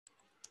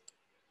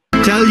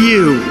tell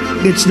you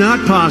it's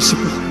not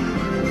possible,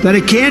 that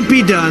it can't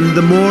be done,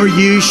 the more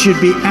you should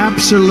be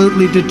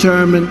absolutely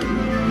determined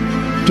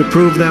to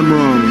prove them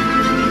wrong.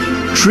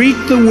 Treat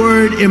the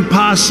word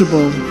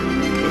impossible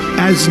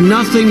as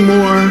nothing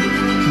more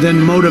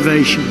than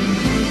motivation.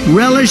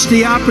 Relish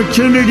the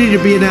opportunity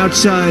to be an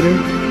outsider.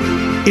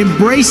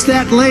 Embrace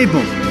that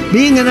label.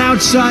 Being an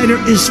outsider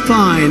is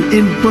fine.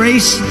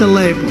 Embrace the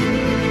label.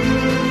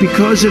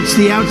 Because it's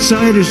the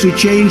outsiders who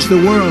change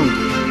the world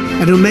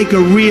and who make a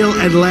real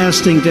and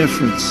lasting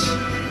difference.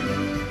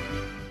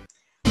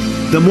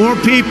 The more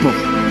people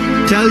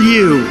tell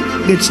you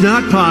it's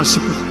not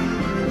possible,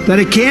 that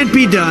it can't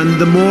be done,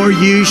 the more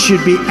you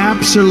should be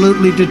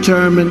absolutely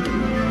determined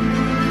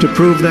to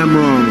prove them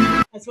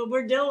wrong. That's what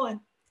we're doing.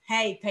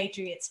 Hey,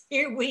 Patriots,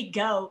 here we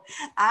go.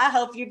 I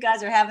hope you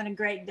guys are having a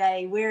great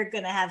day. We're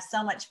going to have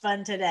so much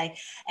fun today.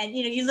 And,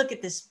 you know, you look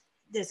at this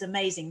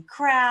amazing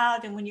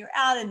crowd, and when you're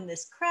out in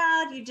this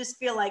crowd, you just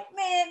feel like,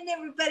 man,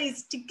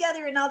 everybody's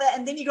together and all that.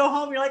 And then you go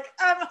home, you're like,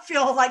 I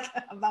feel like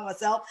I'm by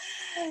myself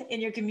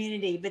in your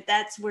community. But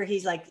that's where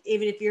he's like,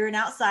 even if you're an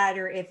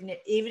outsider,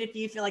 even if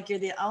you feel like you're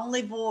the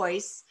only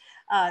voice,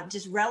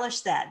 just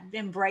relish that,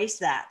 embrace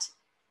that.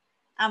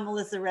 I'm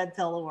Melissa Red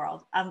Pill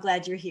World. I'm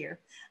glad you're here.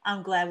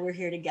 I'm glad we're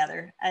here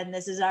together. And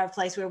this is our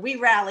place where we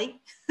rally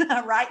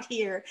right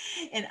here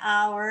in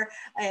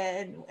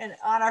and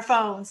on our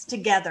phones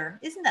together.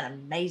 Isn't that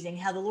amazing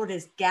how the Lord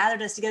has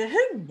gathered us together?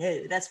 Who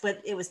knew? That's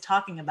what it was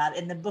talking about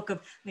in the book of,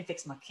 let me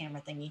fix my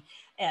camera thingy.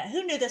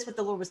 Who knew that's what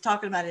the Lord was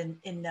talking about in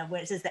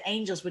when it says the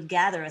angels would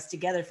gather us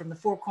together from the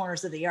four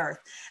corners of the earth,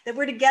 that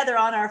we're together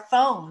on our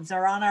phones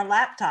or on our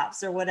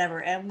laptops or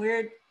whatever. And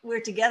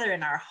we're together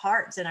in our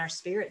hearts and our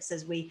spirits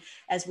as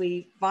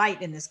we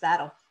fight in this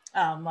battle.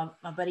 My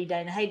buddy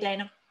Dana. Hey,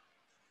 Dana.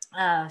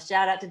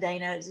 Shout out to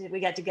Dana. We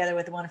got together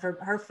with one of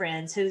her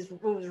friends who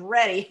was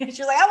ready. She was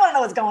like, I want to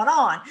know what's going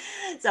on.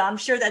 So I'm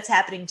sure that's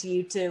happening to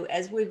you too,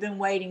 as we've been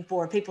waiting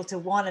for people to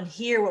want to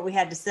hear what we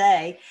had to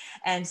say.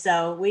 And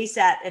so we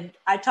sat and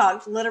I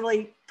talked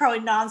literally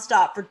probably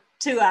nonstop for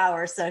 2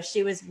 hours. So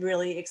she was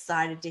really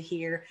excited to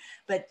hear.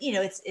 But you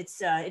know,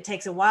 it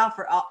takes a while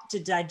to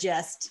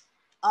digest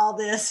all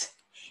this.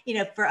 You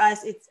know, for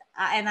us,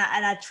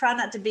 I try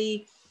not to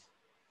be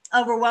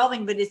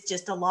overwhelming, but it's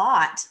just a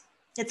lot.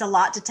 It's a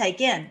lot to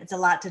take in. It's a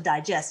lot to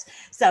digest.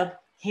 So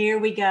here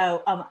we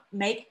go.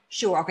 Make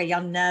sure, okay,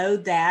 y'all know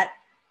that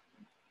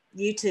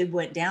YouTube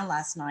went down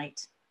last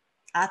night.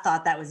 I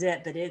thought that was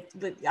it,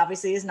 but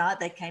obviously is not.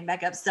 They came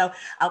back up. So,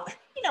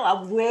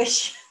 I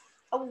wish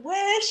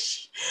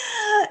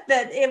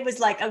that it was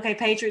like, okay,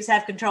 Patriots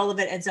have control of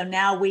it. And so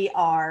now we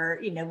are,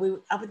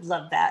 I would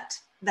love that.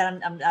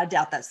 I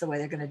doubt that's the way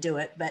they're going to do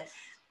it. But,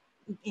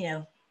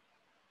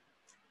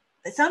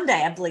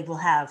 someday I believe we'll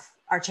have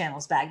our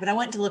channels back. But I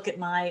went to look at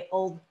my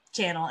old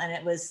channel and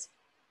it was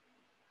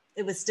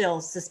still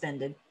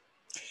suspended.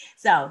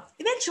 So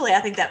eventually I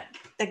think that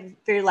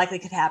very likely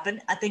could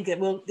happen. I think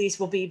that these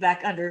will be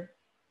back under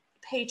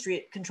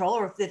Patriot control,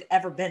 or if they've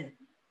ever been,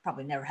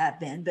 probably never have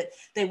been, but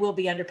they will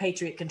be under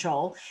Patriot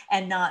control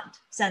and not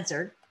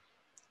censored.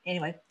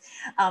 Anyway,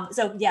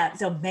 so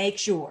make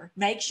sure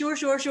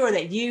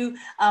that you,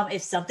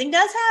 if something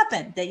does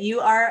happen, that you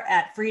are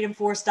at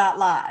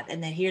freedomforce.live,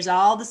 and then here's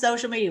all the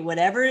social media,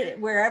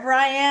 wherever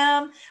I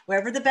am,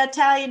 wherever the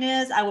battalion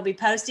is, I will be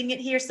posting it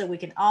here so we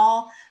can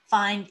all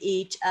find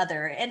each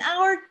other. And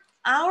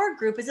our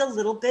group is a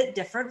little bit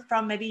different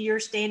from maybe your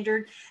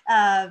standard,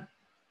 I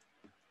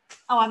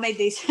made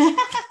these,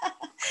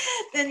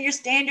 than your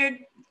standard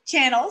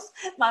channels.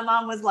 My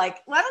mom was like,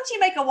 why don't you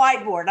make a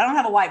whiteboard? I don't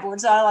have a whiteboard.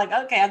 So I'm like,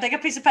 okay, I'll take a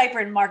piece of paper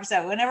and mark it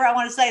out. Whenever I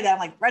want to say that, I'm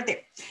like, right there.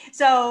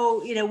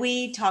 So,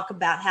 we talk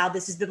about how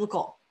this is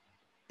biblical,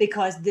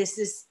 because this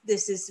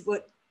is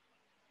what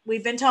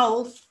we've been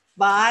told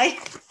by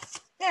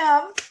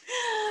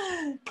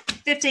him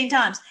 15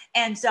 times.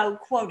 And so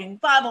quoting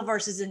Bible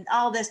verses and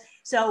all this.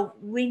 So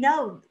we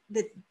know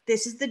that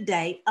this is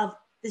this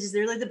is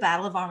literally the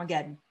Battle of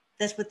Armageddon.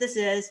 That's what this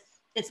is.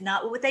 It's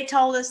not what they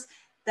told us.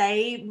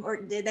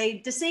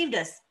 They deceived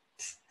us.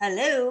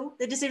 Hello.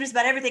 They deceived us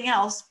about everything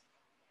else.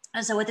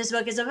 And so what this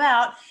book is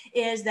about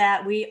is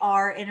that we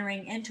are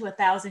entering into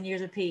 1,000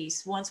 years of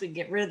peace once we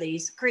get rid of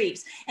these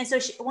creeps. And so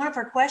one of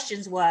her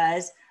questions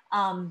was,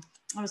 I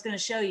was going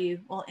to show you.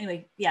 Well,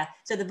 anyway, yeah.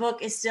 So the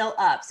book is still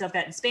up. So I've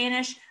got it in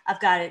Spanish.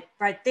 I've got it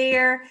right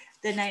there.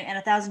 The name and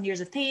 1,000 Years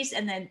of Peace,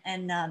 and then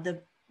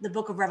the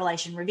book of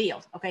Revelation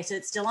revealed. Okay, so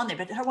it's still on there.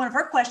 But one of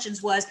her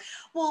questions was,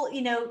 well,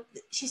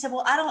 she said,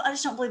 well, I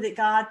just don't believe that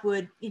God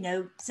would,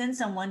 send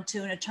someone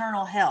to an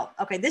eternal hell.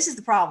 Okay, this is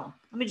the problem.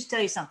 Let me just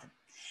tell you something.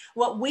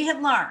 What we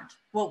have learned,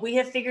 what we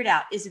have figured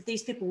out is that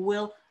these people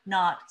will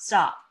not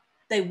stop.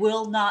 They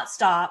will not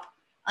stop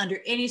under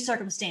any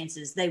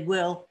circumstances. They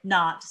will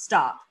not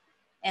stop.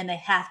 And they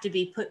have to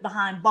be put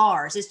behind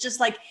bars. It's just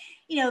like,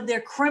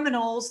 they're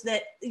criminals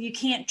that you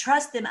can't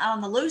trust them out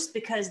on the loose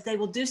because they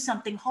will do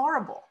something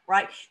horrible,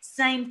 right?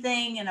 Same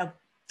thing in a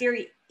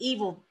very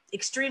evil,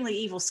 extremely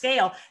evil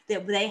scale,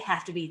 that they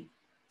have to be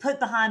put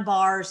behind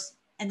bars,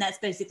 and that's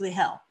basically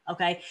hell.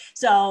 Okay.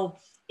 So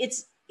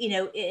it's,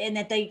 and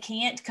that they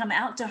can't come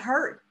out to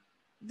hurt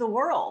the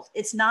world.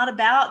 It's not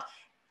about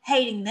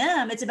hating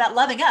them. It's about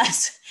loving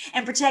us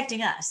and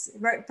protecting us,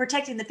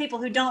 protecting the people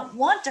who don't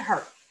want to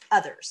hurt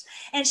others.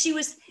 And she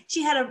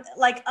had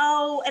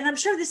and I'm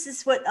sure this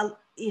is what,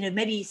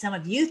 maybe some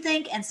of you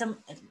think, and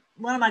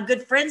one of my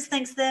good friends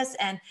thinks this,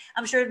 and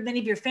I'm sure many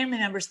of your family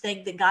members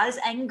think that God is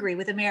angry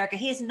with America.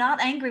 He is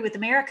not angry with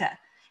America.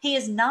 He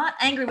is not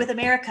angry with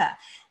America.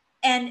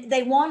 And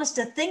they want us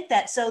to think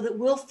that so that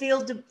we'll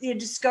feel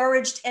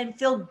discouraged and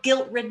feel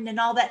guilt-ridden and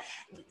all that.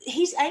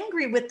 He's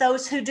angry with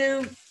those who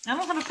do, I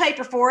don't have a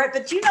paper for it,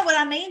 but you know what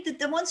I mean?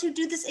 The ones who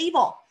do this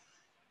evil.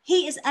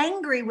 He is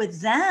angry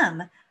with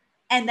them.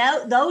 And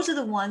those are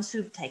the ones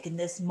who've taken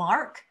this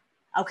mark.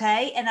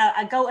 Okay. And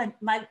I go, and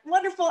my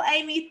wonderful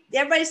Amy,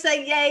 everybody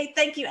say yay.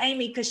 Thank you,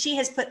 Amy, because she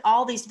has put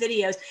all these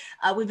videos.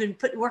 We've been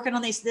working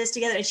on this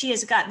together, and she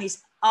has gotten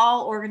these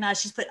all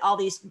organized. She's put all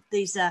these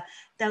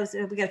those,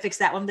 we got to fix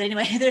that one. But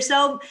anyway, there's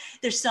so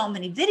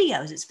many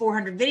videos. It's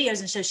 400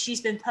 videos. And so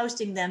she's been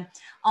posting them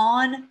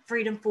on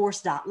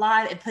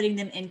freedomforce.live and putting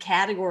them in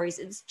categories.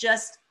 It's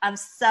just, I'm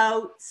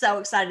so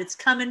excited. It's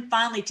coming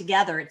finally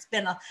together. It's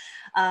been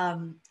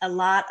a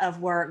lot of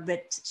work,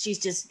 but she's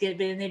just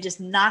been just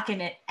knocking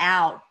it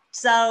out.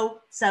 So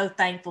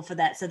thankful for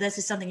that. So this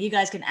is something you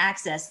guys can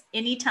access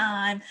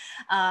anytime,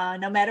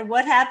 no matter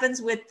what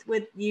happens with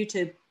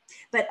YouTube.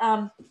 But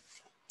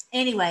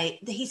anyway,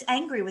 he's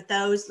angry with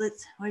those.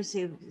 Let's, what is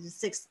he?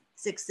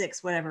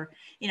 666, whatever.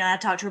 I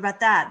talked to her about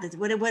that.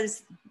 What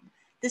is,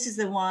 this is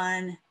the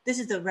one, this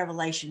is the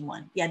Revelation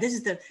one. Yeah, this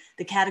is the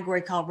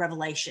category called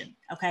Revelation.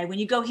 Okay. When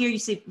you go here, you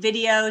see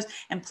videos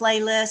and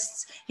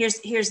playlists. This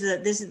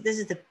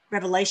is the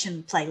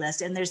Revelation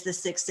playlist, and there's the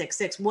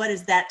 666. What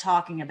is that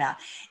talking about?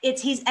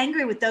 He's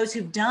angry with those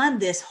who've done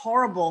these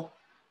horrible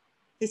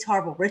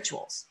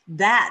rituals.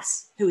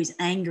 That's who he's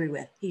angry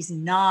with. He's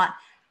not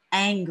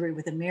angry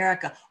with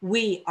America.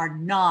 We are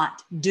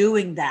not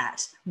doing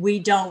that. We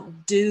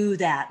don't do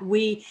that.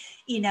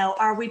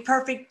 Are we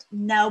perfect?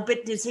 No.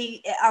 But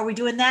are we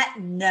doing that?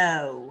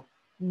 No.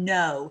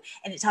 And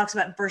it talks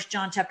about in 1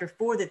 John chapter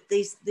 4 that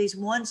these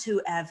ones who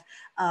have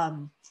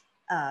done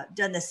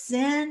the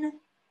sin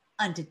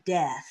unto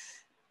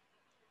death.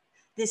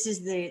 This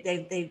is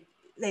they've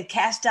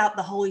cast out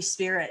the Holy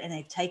Spirit, and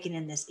they've taken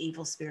in this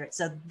evil spirit.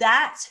 So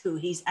that's who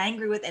he's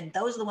angry with. And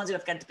those are the ones who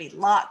have got to be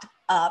locked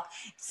up,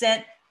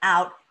 sent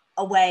out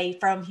away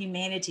from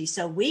humanity,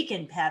 so we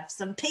can have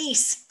some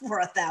peace for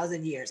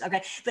 1,000 years.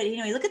 Okay. But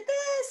look at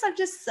this. I'm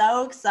just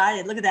so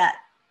excited. Look at that.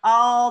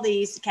 All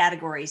these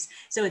categories.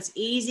 So it's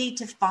easy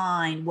to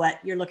find what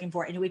you're looking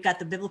for. And we've got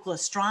the biblical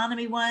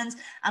astronomy ones.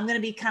 I'm going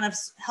to be kind of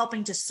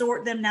helping to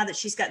sort them now that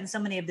she's gotten so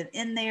many of them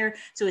in there.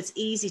 So it's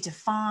easy to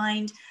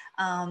find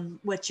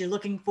what you're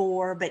looking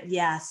for. But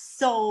yeah,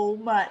 so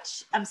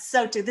much.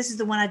 This is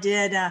the one I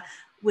did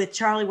with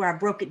Charlie where I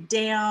broke it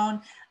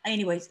down.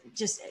 Anyways,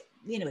 just,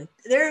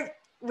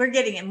 we're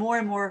getting it more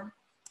and more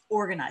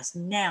organized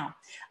now.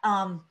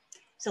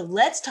 So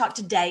let's talk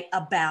today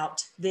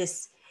about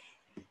this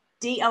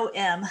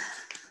DOMINION,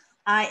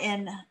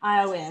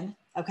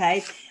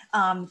 okay?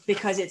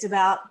 Because it's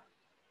about,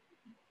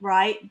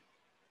 right?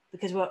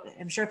 Because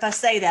I'm sure if I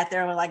say that,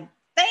 they're like,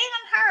 ban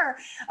her.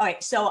 All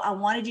right, so I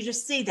wanted you to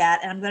see that,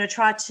 and I'm going to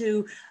try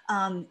to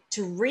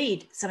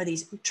read some of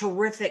these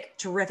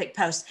terrific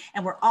posts.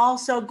 And we're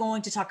also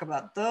going to talk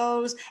about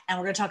those, and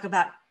we're going to talk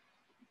about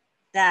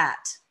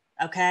that,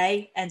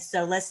 okay? And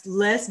so let's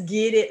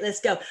get it. Let's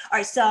go. All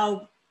right,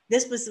 so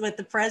this was what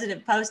the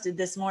president posted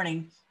this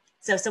morning.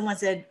 So someone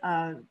said,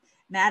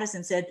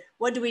 Madison said,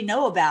 what do we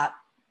know about,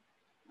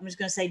 I'm just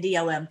going to say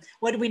DOM.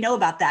 What do we know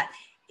about that?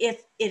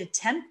 If it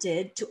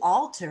attempted to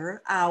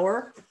alter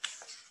our,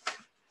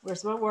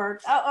 where's my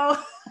word? I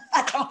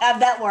don't have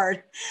that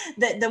word.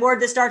 The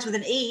word that starts with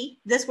an E,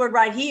 this word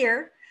right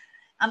here.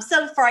 I'm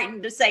so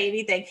frightened to say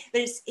anything,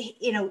 but it's,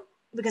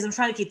 because I'm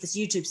trying to keep this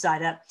YouTube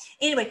side up.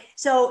 Anyway,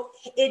 so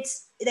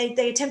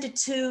they attempted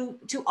to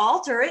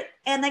alter it,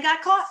 and they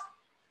got caught.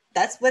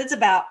 That's what it's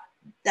about.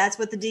 That's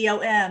what the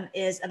DOM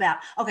is about.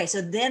 Okay, so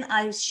then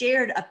I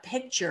shared a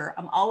picture.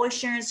 I'm always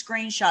sharing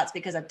screenshots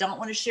because I don't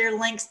want to share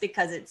links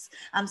because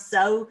I'm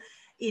so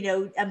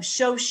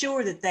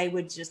sure that they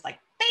would just like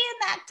ban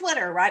that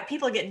Twitter, right?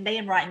 People are getting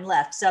banned right and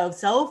left. So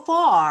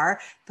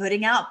far,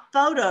 putting out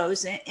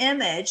photos and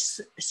image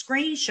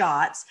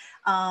screenshots,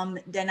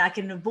 then I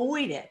can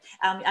avoid it.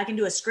 I can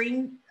do a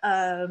screen,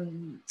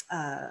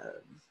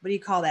 what do you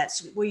call that?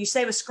 Where you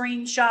save a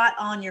screenshot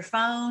on your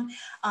phone.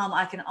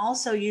 I can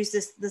also use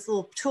this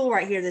little tool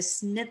right here,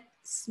 this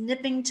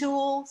snipping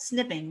tool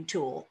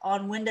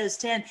on Windows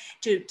 10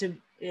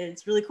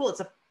 it's really cool.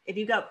 If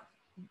you've got,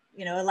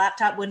 a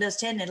laptop, Windows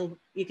 10,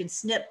 you can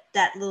snip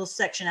that little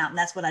section out, and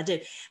that's what I do.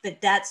 But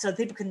that's so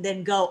people can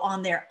then go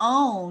on their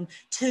own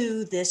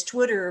to this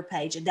Twitter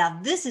page. And now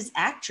this is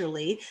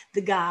actually the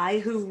guy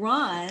who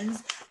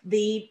runs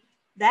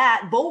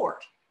that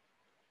board.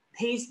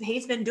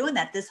 He's been doing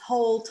that this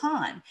whole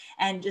time,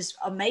 and just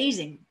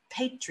amazing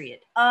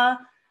patriot,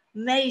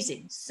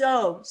 amazing.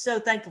 So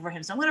thankful for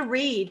him. So I'm going to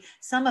read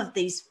some of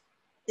these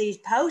these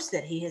posts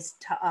that he has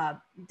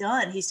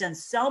done. He's done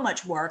so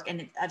much work,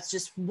 and it's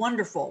just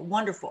wonderful,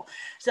 wonderful.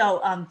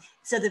 So,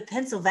 so the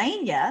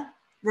Pennsylvania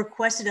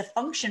requested a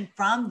function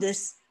from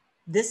this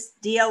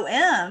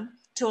DOM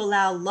to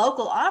allow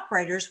local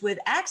operators with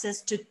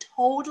access to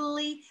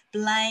totally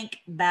blank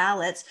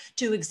ballots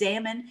to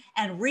examine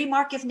and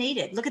remark if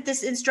needed. Look at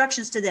this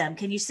instructions to them.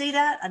 Can you see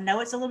that? I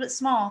know it's a little bit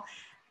small,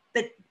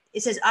 but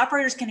it says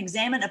operators can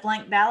examine a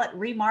blank ballot,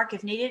 remark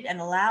if needed, and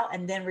allow,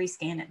 and then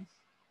rescan it.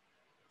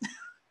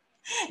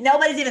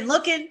 Nobody's even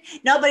looking.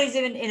 Nobody's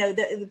even, you know,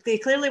 they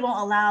clearly won't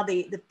allow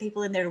the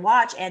people in there to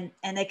watch, and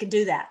they can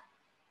do that.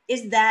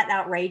 Is that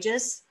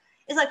outrageous?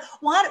 It's like,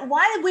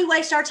 why did we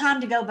waste our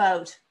time to go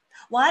vote?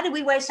 Why did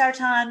we waste our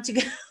time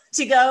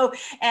to go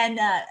and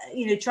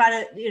you know, try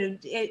to, you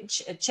know,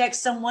 check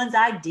someone's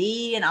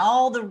ID and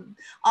all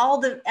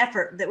the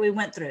effort that we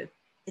went through?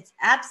 It's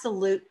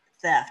absolute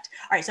theft.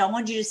 All right, so I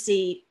want you to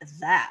see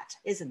that.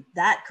 Isn't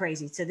that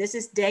crazy? So this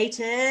is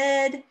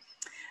dated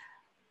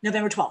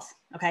November 12th.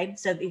 Okay,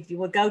 so if you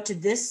would go to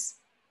this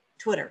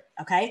Twitter,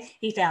 okay,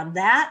 he found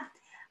that.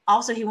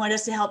 Also, he wanted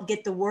us to help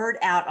get the word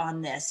out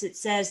on this. It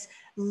says,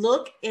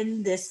 look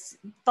in this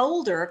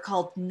folder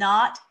called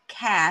Not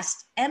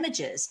Cast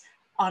Images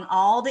on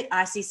all the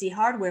ICC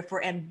hardware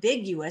for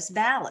ambiguous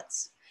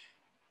ballots.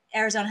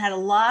 Arizona had a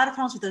lot of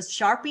problems with those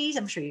Sharpies.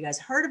 I'm sure you guys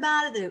heard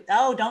about it.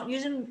 Oh, don't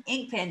use an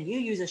ink pen. You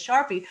use a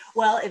Sharpie.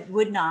 Well, it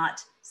would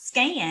not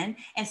scan,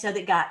 and so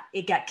it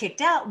got kicked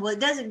out. Well, it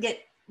doesn't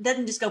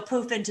just go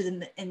poof into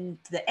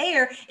the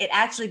air. It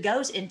actually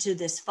goes into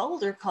this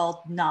folder called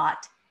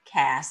Not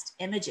Cast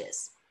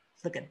Images.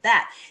 Look at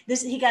that.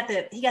 He got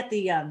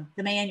the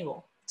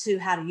manual to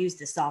how to use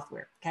this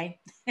software. Okay,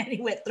 and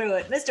he went through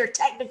it. Mr.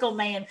 Technical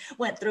Man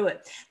went through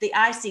it. The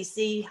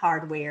ICC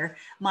hardware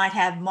might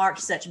have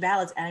marked such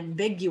ballots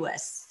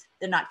ambiguous.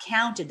 They're not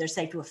counted. They're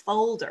saved to a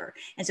folder.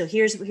 And so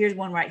here's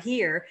one right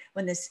here.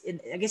 When this,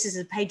 I guess this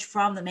is a page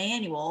from the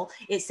manual.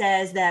 It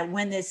says that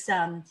when this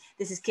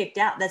is kicked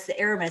out, that's the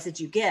error message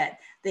you get.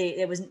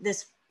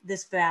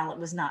 This ballot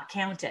was not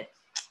counted.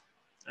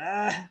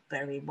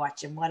 Better be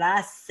watching what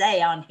I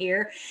say on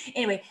here.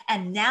 Anyway,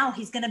 and now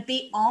he's going to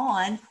be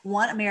on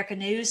One America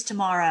News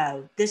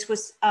tomorrow. This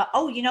was,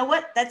 oh, you know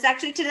what? That's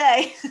actually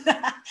today.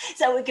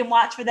 So we can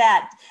watch for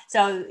that.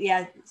 So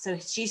yeah, so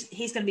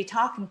he's going to be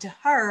talking to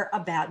her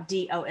about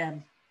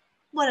DOM.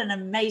 What an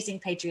amazing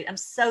patriot. I'm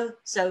so,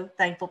 so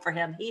thankful for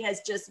him. He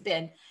has just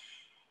been,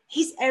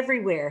 he's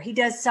everywhere. He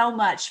does so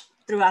much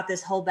throughout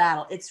this whole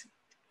battle. It's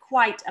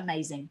quite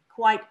amazing,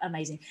 quite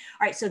amazing.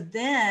 All right, so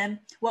then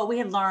what we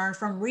have learned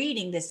from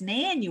reading this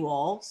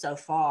manual so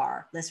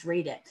far, let's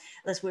read it.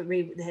 Let's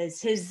read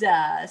his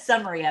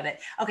summary of it.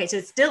 Okay, so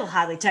it's still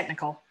highly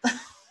technical,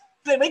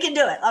 but we can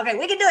do it. Okay,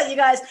 we can do it, you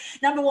guys.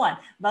 Number one,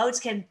 votes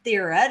can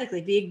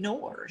theoretically be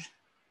ignored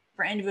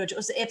for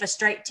individuals if a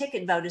straight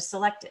ticket vote is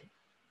selected.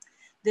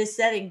 This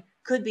setting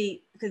could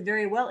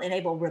very well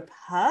enable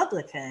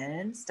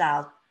Republican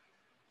style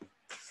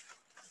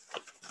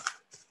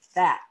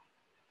that.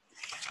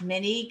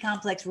 Many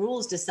complex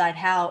rules decide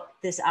how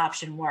this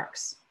option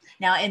works.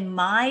 Now, in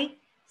my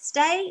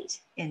state,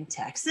 in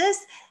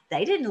Texas,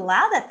 they didn't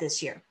allow that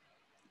this year.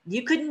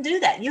 You couldn't do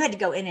that. You had to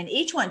go in and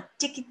each one,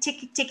 ticky,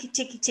 ticky, ticky,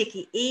 ticky,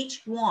 ticky,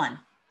 each one.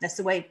 That's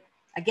the way,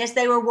 I guess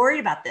they were worried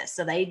about this.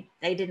 So they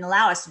didn't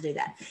allow us to do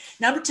that.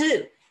 Number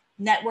two,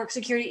 network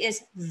security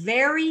is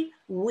very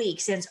weak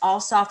since all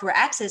software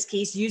access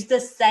keys use the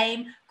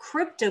same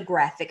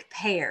cryptographic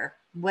pair.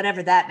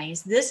 Whatever that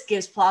means. This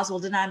gives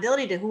plausible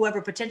deniability to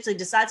whoever potentially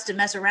decides to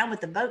mess around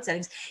with the vote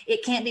settings.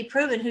 It can't be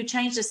proven who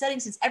changed the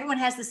settings since everyone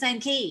has the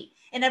same key.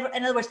 In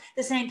other words,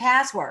 the same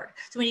password.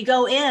 So when you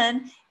go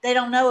in, they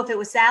don't know if it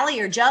was Sally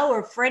or Joe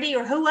or Freddie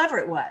or whoever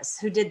it was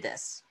who did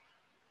this.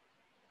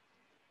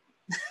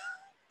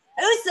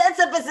 Who sets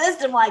up a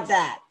system like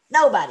that?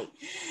 Nobody.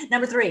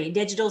 Number three,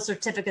 digital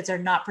certificates are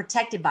not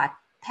protected by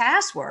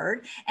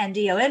password, and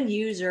DOM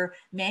user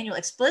manual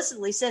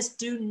explicitly says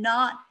do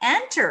not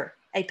enter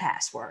a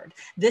password.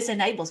 This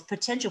enables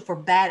potential for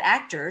bad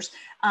actors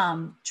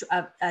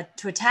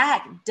to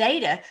attack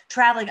data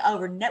traveling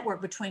over network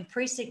between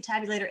precinct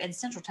tabulator and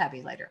central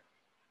tabulator.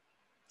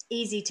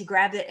 Easy to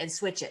grab it and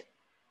switch it.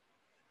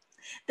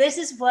 This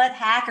is what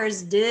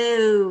hackers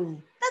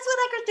do. That's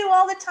what hackers do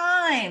all the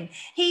time.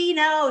 He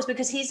knows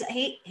because he's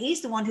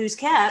the one who's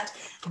kept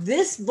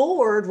this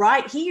board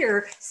right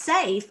here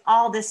safe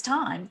all this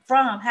time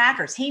from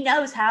hackers. He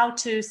knows how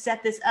to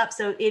set this up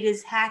so it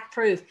is hack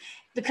proof.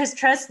 Because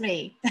trust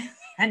me,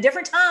 at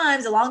different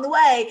times along the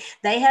way,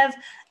 they have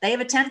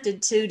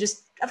attempted to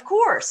just, of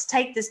course,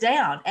 take this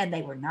down, and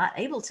they were not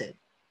able to.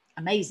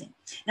 Amazing.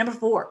 Number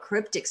four,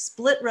 cryptic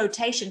split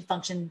rotation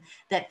function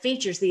that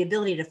features the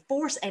ability to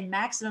force a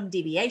maximum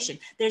deviation.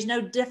 There's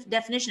no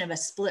definition of a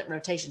split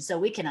rotation, so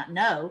we cannot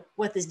know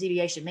what this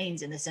deviation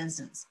means in this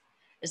instance.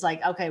 It's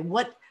like, okay,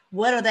 what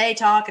are they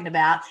talking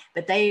about?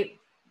 But they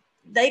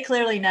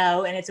clearly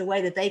know, and it's a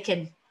way that they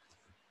can,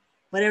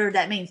 whatever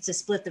that means, to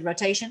split the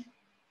rotation.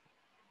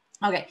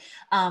 Okay,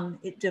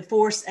 to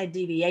force a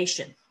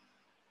deviation.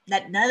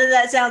 None of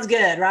that sounds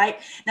good, right?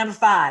 Number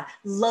 5,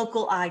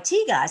 local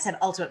IT guys have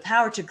ultimate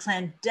power to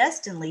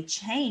clandestinely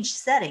change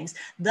settings,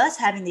 thus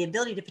having the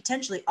ability to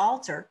potentially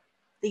alter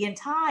the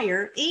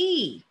entire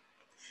E.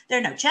 There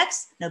are no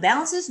checks, no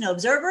balances, no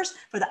observers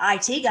for the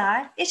IT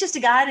guy. It's just a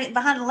guy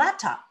behind a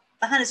laptop,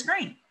 behind a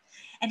screen.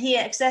 And he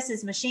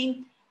accesses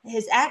machine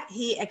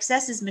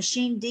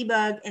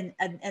debug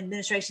and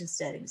administration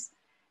settings.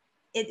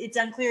 It's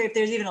unclear if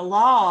there's even a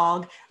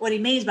log. What he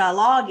means by a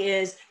log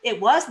is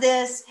it was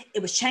this,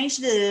 it was changed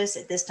to this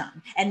at this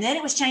time, and then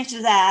it was changed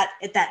to that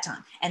at that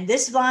time, and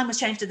this line was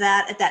changed to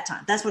that at that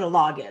time. That's what a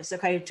log is,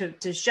 okay,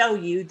 to show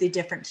you the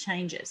different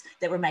changes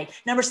that were made.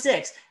 Number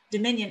 6,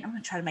 Dominion. I'm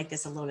going to try to make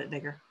this a little bit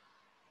bigger.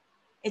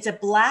 It's a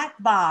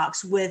black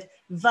box with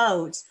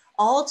votes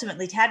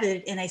ultimately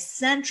tabulated in a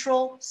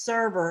central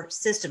server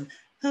system.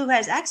 Who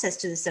has access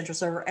to the central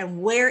server, and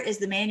where is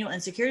the manual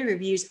and security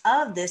reviews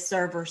of this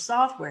server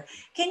software?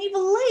 Can you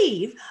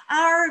believe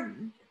our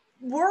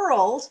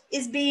world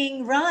is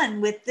being run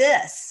with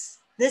this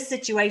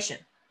situation?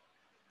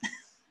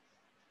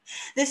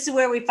 This is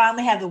where we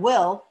finally have the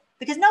will,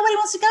 because nobody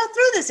wants to go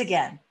through this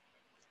again.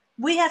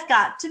 We have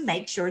got to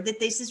make sure that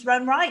this is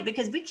run right,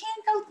 because we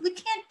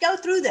can't go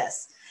through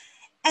this.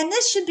 And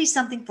this should be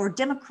something for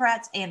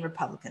Democrats and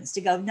Republicans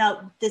to go,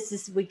 no,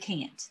 we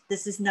can't.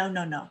 This is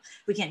no,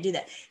 we can't do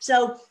that.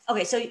 So,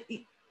 okay, so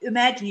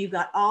imagine you've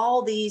got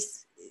all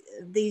these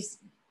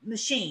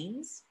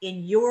machines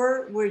in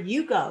where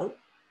you go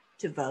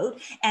to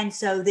vote. And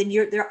so then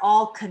they're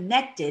all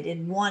connected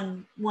in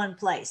one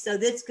place. So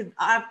this could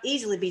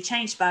easily be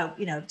changed by,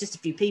 just a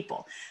few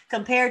people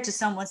compared to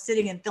someone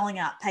sitting and filling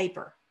out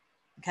paper.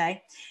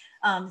 Okay.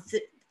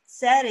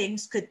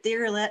 Settings could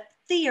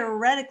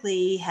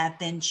theoretically have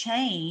been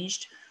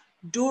changed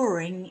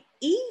during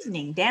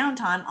evening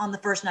downtime on the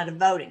first night of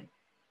voting.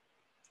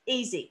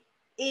 Easy,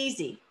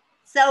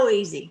 so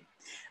easy.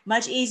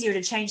 Much easier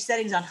to change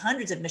settings on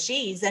hundreds of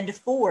machines than to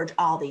forge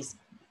all these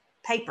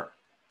paper.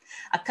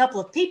 A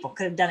couple of people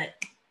could have done it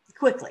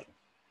quickly.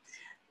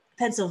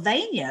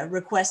 Pennsylvania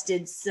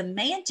requested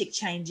semantic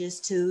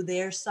changes to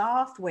their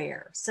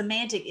software.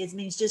 Semantic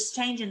means just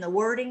changing the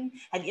wording.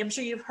 And I'm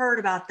sure you've heard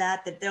about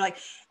that they're like,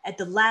 at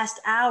the last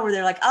hour,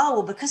 they're like, oh,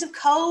 well, because of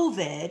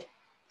COVID,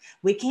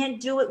 we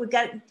can't do it. We've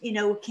got,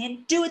 we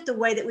can't do it the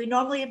way that we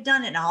normally have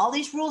done it. And all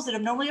these rules that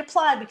have normally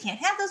applied, we can't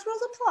have those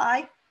rules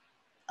apply.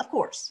 Of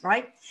course,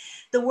 right?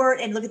 The word,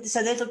 and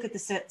so they look at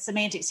the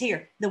semantics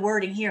here, the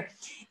wording here.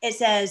 It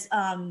says,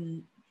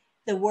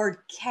 the word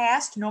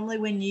cast, normally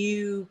when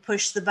you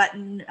push the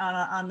button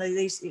on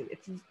these,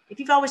 if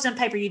you've always done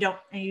paper,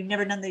 and you've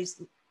never done these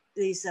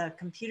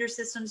computer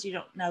systems, you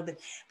don't know,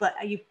 but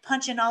you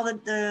punch in all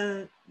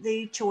the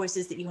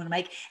choices that you want to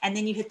make, and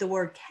then you hit the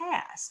word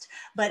cast.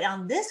 But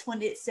on this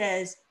one, it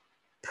says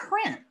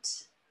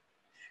print.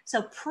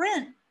 So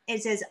print,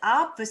 it says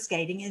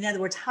obfuscating, in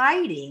other words,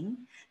 hiding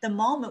the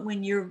moment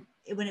when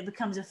it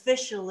becomes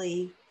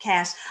officially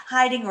cast,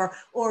 hiding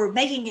or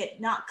making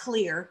it not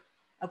clear.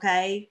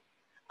 Okay.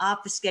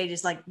 Obfuscate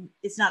is like,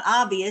 it's not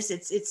obvious.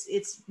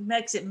 It's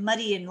makes it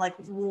muddy and like,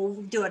 well,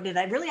 did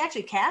I really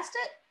actually cast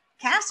it?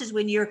 Cast is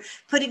when you're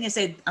putting and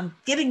say, I'm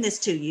giving this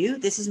to you.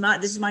 This is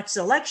my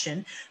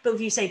selection. But if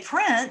you say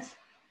print,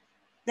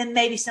 then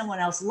maybe someone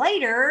else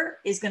later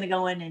is going to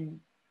go in and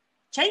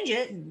change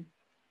it, and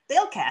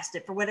they'll cast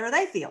it for whatever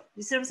they feel.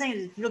 You see what I'm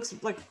saying? It looks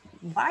like,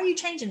 why are you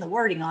changing the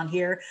wording on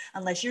here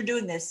unless you're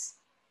doing this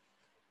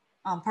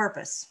on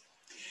purpose?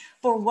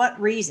 For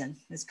what reason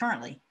is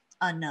currently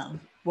unknown.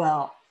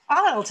 Well,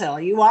 I'll tell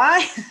you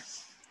why.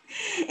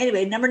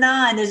 Anyway, number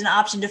 9, there's an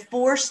option to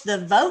force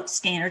the vote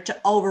scanner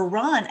to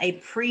overrun a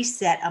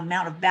preset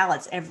amount of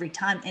ballots every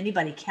time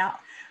anybody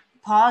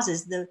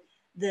pauses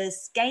the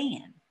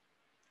scan.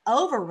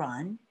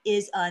 Overrun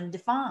is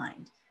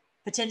undefined.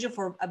 Potential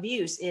for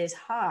abuse is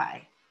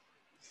high,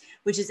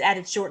 which is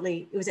added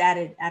shortly. It was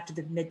added after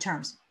the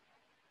midterms.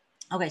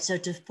 Okay, so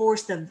to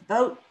force the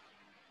vote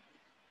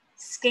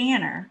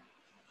scanner,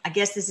 I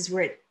guess this is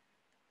where it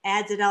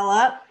adds it all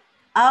up.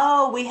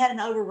 Oh, we had an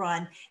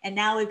overrun and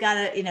now we've got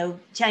to,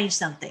 change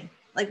something.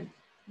 Like,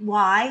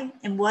 why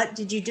and what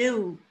did you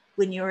do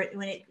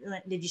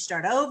did you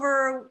start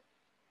over?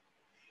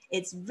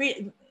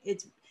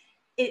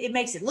 It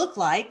makes it look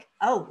like,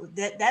 oh,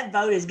 that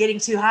vote is getting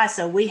too high,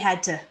 so we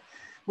had to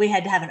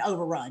have an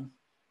overrun.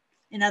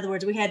 In other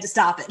words, we had to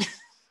stop it.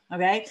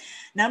 Okay.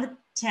 Number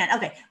 10.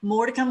 Okay.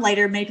 More to come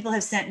later. Many people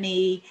have sent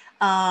me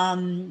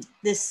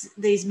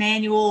these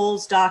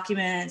manuals,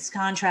 documents,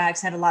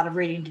 contracts, had a lot of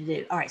reading to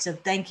do. All right. So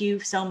thank you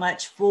so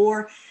much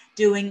for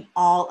doing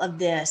all of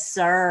this,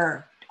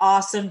 sir.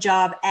 Awesome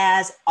job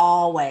as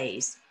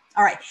always.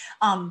 All right.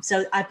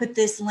 So I put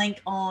this link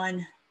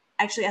on,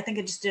 actually, I think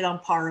I just did on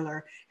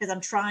Parler because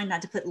I'm trying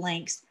not to put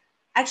links.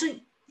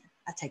 Actually,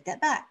 I take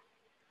that back.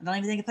 I don't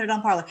even think I put it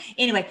on Parler.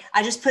 Anyway,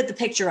 I just put the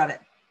picture of it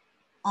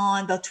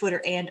on both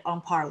Twitter and on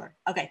Parler.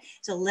 Okay,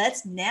 so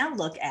let's now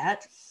look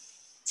at,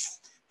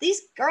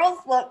 these girls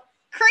look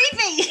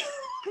creepy.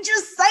 I'm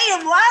just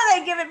saying, why are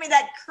they giving me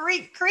that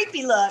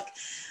creepy look?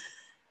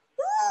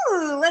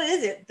 Ooh, what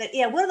is it? But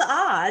yeah, what are the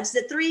odds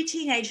that 3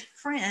 teenage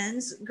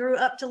friends grew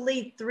up to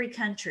lead 3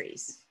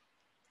 countries?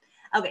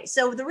 Okay,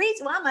 so the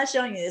reason why am I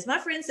showing you this? My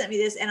friend sent me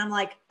this, and I'm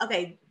like,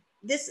 okay,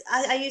 this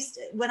I used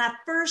to, when I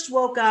first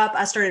woke up,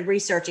 I started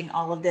researching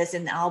all of this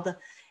and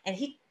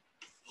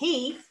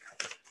he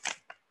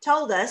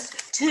told us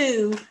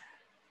to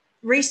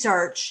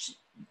research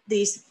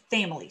these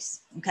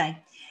families, okay,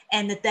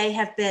 and that they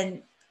have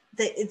been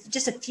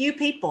just a few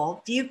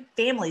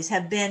families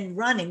have been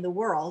running the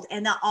world,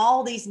 and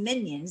all these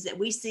minions that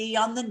we see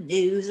on the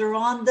news or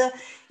on the,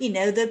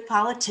 the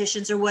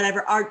politicians or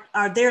whatever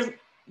are their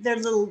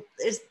little,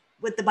 is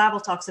what the Bible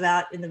talks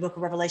about in the book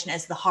of Revelation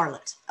as the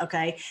harlot.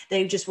 Okay.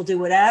 They just will do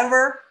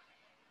whatever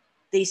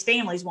these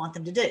families want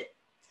them to do,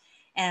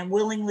 and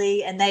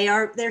willingly, and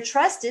they're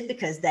trusted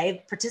because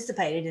they've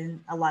participated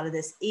in a lot of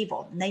this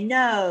evil, and they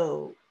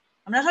know.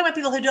 I'm not talking about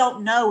people who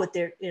don't know what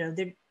they're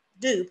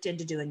duped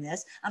into doing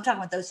this. I'm talking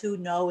about those who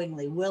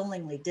knowingly,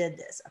 willingly did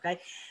this. Okay.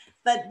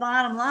 But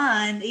bottom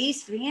line,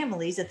 these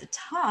families at the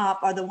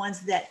top are the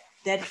ones that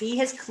he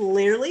has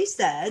clearly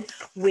said,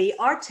 we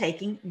are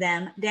taking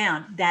them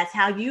down. That's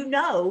how you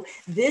know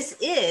this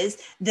is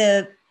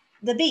the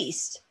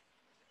beast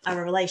of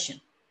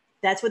Revelation.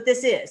 That's what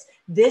this is.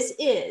 This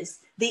is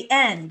the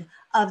end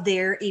of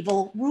their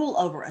evil rule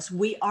over us.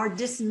 We are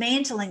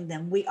dismantling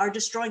them. We are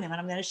destroying them.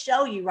 And I'm going to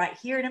show you right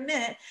here in a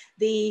minute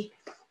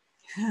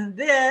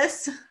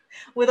this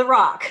with a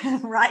rock,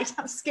 right?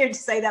 I'm scared to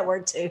say that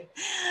word too.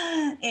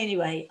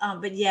 Anyway,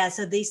 but yeah,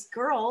 so these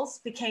girls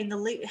became the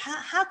lead.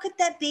 How could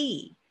that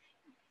be?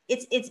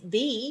 It's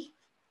be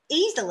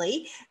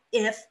easily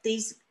if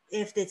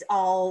it's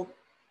all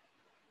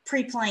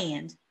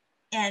pre-planned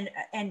and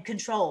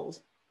controlled.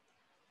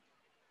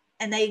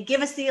 And they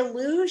give us the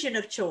illusion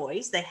of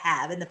choice. They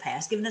have in the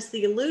past given us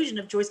the illusion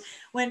of choice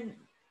when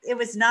it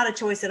was not a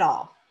choice at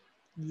all.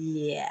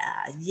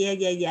 Yeah.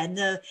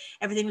 No,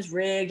 everything was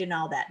rigged and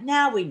all that.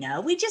 Now we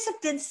know. We just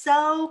have been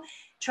so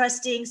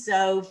trusting,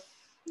 so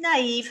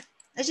naive.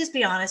 Let's just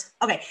be honest.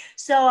 Okay,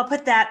 so I'll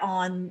put that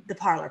on the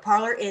Parler.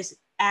 Parler is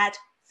at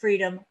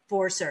Freedom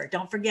Forcer.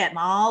 Don't forget,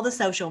 all the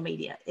social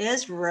media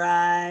is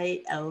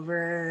right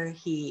over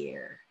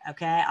here.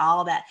 Okay,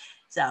 all that.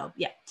 So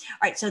yeah. All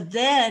right. So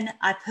then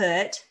I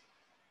put,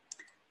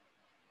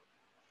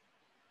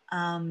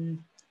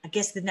 I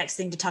guess the next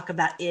thing to talk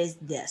about is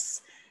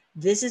this.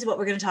 This is what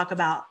we're going to talk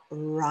about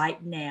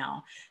right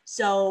now.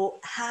 So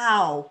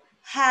how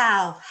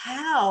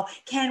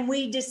can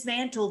we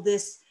dismantle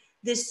this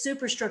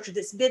superstructure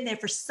that's been there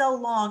for so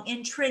long,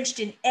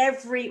 entrenched in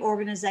every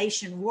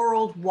organization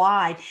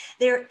worldwide?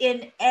 They're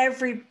in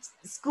every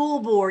school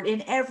board,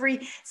 in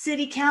every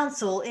city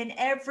council, in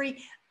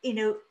every,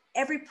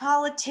 every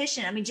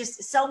politician. I mean,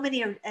 just so many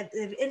have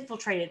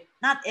infiltrated,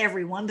 not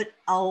everyone, but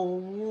a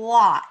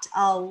lot.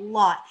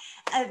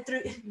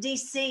 Through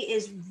DC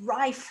is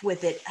rife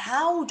with it.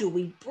 How do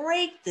we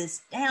break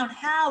this down?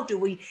 How do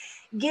we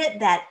get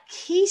that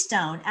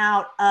keystone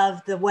out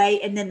of the way?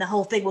 And then the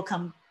whole thing will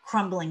come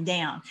crumbling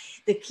down.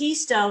 The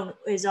keystone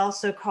is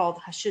also called,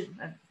 I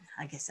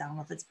guess, I don't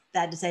know if it's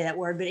bad to say that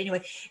word, but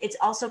anyway, it's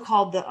also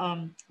called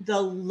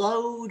the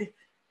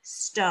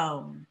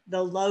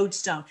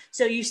lodestone.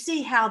 So you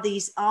see how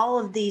all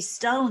of these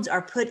stones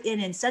are put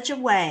in such a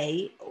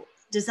way,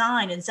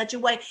 designed in such a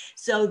way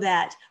so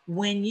that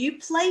when you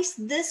place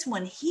this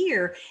one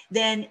here,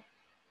 then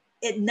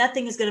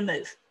nothing is going to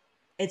move.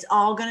 It's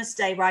all going to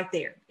stay right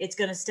there. It's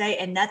going to stay,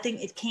 and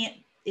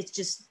it's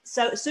just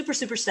so super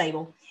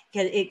stable.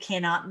 It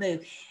cannot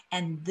move.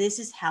 And this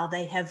is how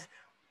they have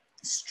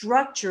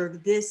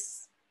structured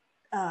this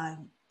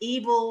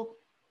evil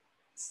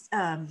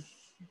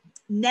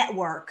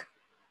network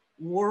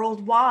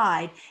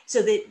worldwide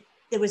so that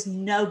there was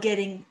no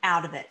getting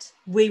out of it.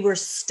 We were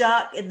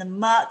stuck in the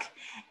muck,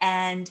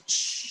 and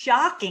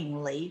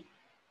shockingly,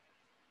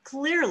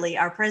 clearly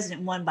our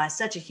president won by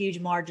such a huge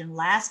margin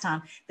last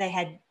time.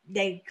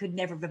 They could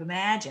never have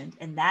imagined,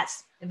 and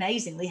that's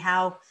amazingly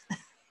how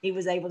he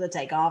was able to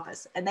take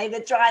office. And they've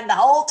been trying the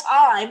whole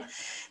time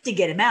to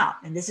get him out.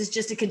 And this is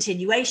just a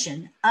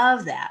continuation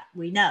of that,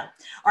 we know.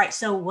 All right,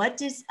 so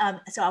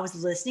so I was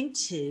listening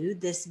to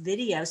this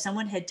video.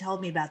 Someone had told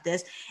me about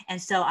this.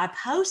 And so I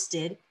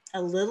posted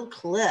a little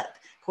clip.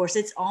 Of course,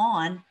 it's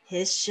on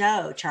his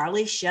show,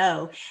 Charlie's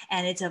show.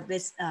 And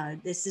this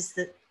is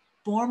the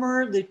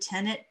former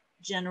Lieutenant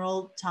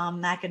General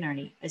Tom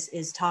McInerney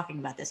is talking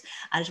about this.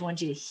 I just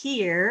want you to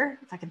hear,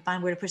 if I can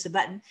find where to push the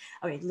button.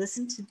 Okay,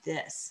 listen to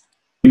this.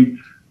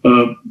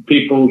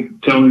 People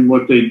telling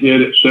what they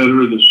did, et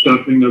cetera, the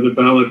stuffing of the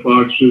ballot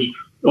boxes,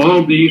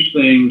 all these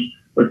things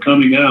are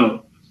coming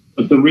out.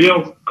 But the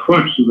real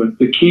crux of it,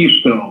 the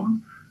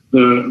keystone,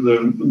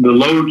 the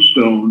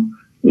lodestone,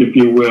 if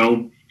you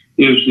will,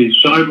 is the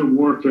cyber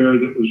warfare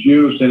that was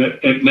used. And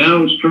it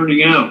now is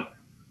turning out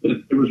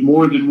that there was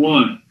more than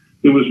one.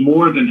 It was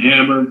more than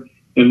hammer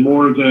and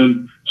more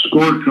than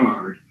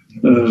scorecard.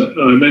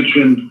 I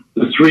mentioned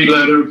the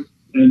 3-letter,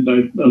 and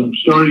I'm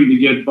starting to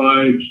get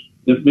vibes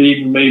that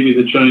maybe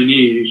the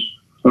Chinese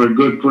are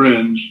good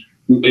friends.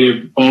 They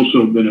have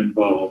also been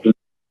involved.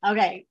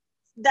 Okay.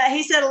 That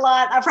he said a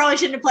lot. I probably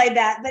shouldn't have played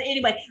that. But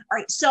anyway, all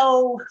right.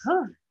 So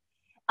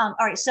all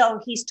right. So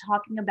he's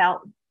talking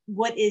about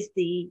what is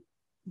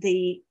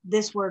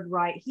this word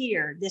right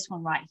here, this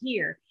one right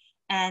here.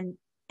 And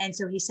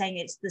so he's saying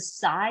it's the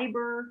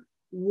cyber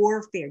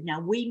warfare. Now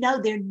we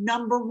know their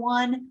number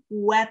one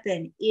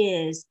weapon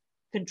is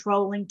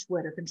controlling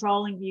Twitter,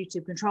 controlling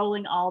YouTube,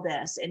 controlling all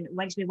this. And it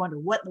makes me wonder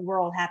what in the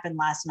world happened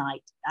last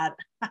night.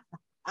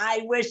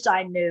 I wish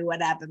I knew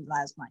what happened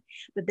last night,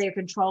 but they're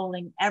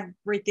controlling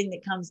everything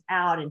that comes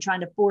out and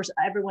trying to force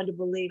everyone to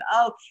believe,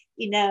 oh,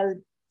 you know,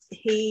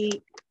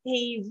 he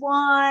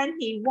won,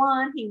 and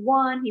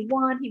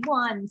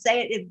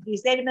say it. If you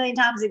say it a million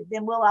times,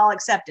 then we'll all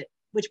accept it,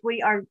 which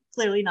we are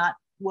clearly not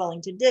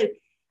willing to do.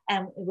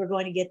 And we're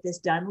going to get this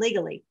done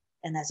legally.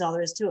 And that's all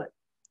there is to it.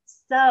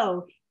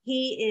 So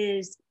he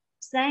is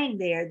saying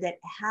there that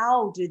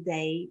how do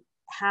they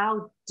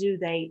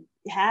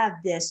have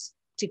this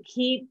to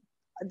keep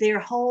their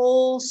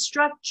whole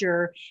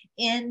structure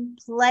in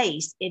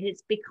place? And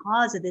it's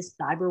because of this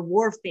cyber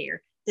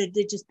warfare that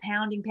they're just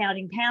pounding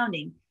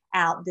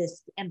out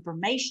this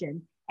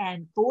information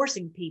and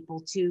forcing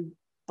people to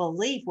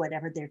believe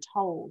whatever they're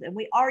told. And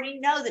we already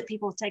know that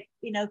people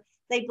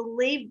they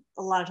believe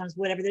a lot of times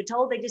whatever they're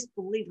told. They just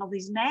believe all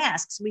these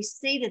masks. We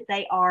see that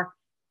they are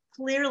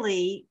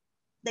clearly,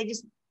 they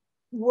just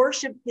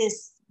worship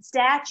this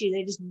statue.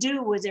 They just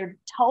do what they're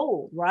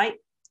told, right?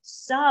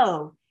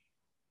 So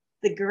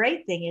the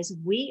great thing is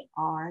we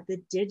are the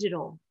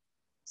digital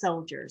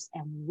soldiers,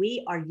 and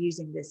we are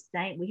using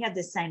we have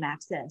the same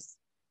access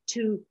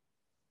to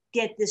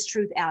get this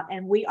truth out.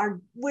 And we're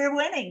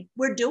winning.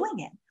 We're doing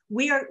it.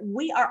 We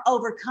are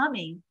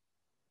overcoming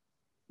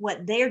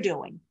what they're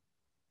doing.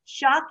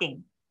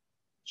 Shocking,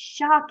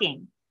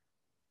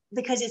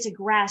 because it's a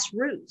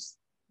grassroots.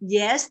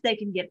 Yes, they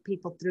can get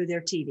people through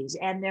their TVs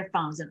and their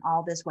phones and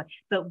all this way,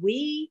 but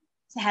we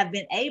have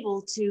been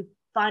able to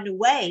find a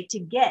way to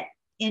get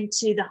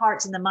into the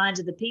hearts and the minds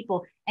of the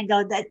people and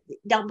go, that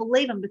don't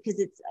believe them because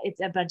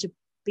it's a bunch of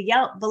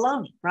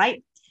baloney,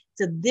 right?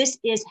 So this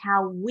is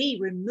how we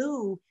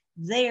remove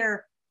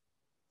their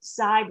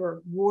cyber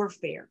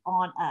warfare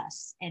on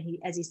us. And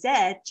as he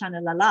said,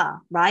 Chana la la,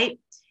 right?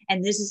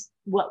 And this is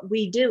what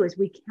we do, is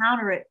we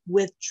counter it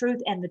with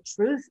truth, and the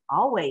truth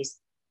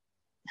always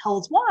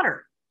holds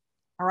water.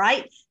 All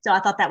right. So I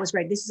thought that was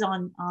great. This is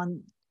on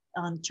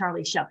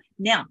Charlie's show.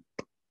 Now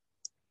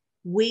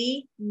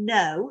we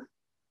know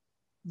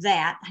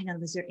that, hang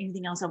on, is there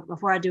anything else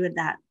before I do it?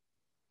 That,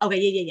 okay.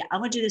 Yeah. I'm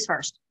going to do this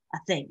first. I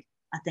think.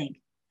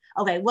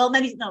 Okay. Well,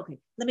 maybe, no, okay.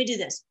 Let me do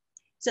this.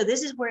 So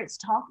this is where it's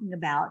talking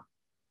about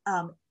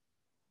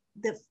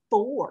the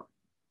four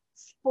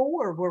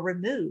were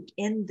removed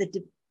in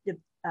the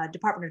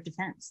Department of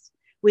Defense.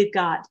 We've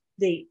got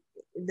the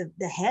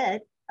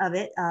head of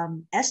it,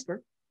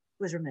 Esper,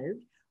 was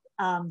removed.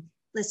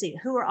 Let's see,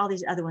 who are all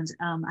these other ones?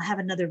 I have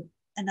another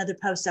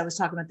post I was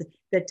talking about,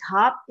 the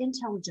top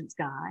intelligence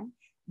guy,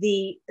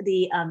 the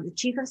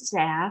chief of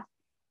staff,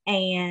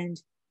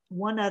 and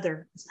one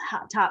other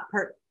top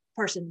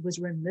person was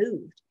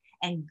removed,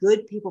 and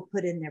good people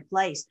put in their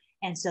place.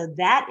 And so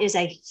that is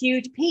a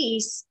huge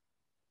piece,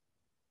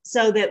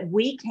 so that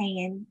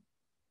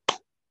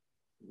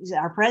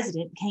our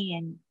president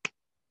can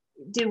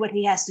do what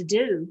he has to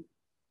do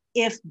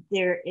if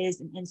there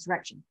is an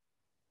insurrection,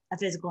 a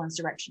physical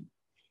insurrection.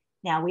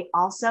 Now, we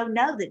also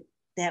know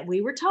that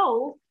we were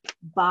told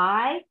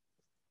by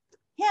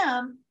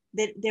him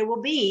that there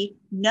will be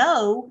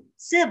no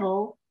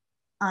civil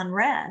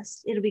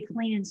unrest. It'll be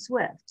clean and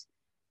swift.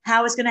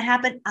 How it's going to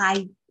happen,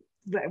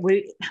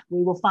 we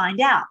will find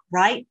out,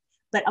 right?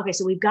 But okay,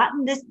 so we've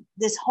gotten this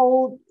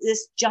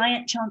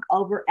giant chunk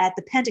over at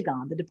the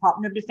Pentagon, the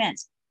Department of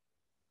Defense,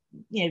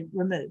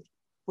 removed.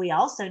 We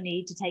also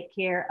need to take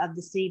care of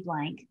the C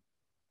blank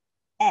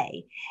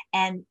A.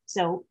 And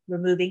so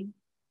removing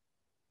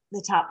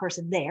the top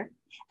person there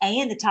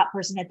and the top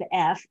person at the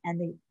F and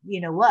the,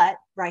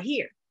 right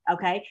here.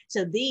 Okay.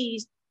 So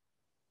these,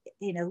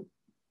 they're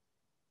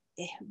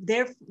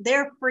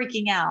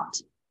freaking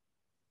out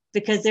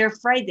because they're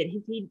afraid that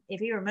if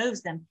he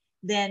removes them,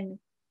 then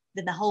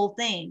the whole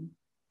thing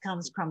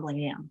comes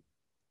crumbling down.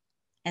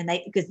 And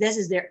because this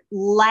is their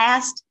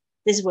last,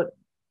 this is what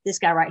this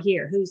guy right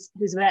here, he's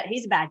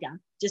a bad guy,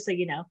 just so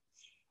you know.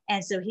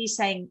 And so he's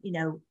saying,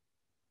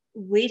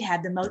 we'd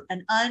have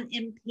an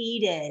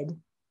unimpeded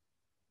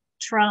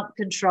Trump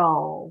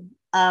control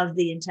of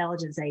the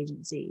intelligence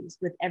agencies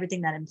with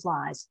everything that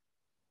implies.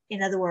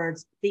 In other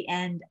words, the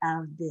end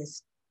of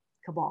this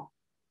cabal.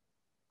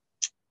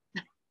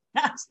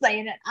 I'm just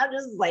saying it.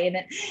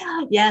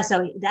 Yeah,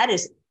 so that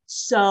is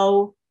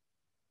so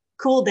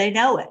cool. They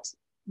know it.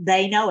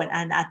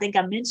 And I think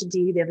I mentioned to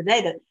you the other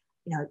day that,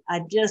 I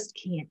just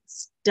can't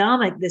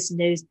stomach this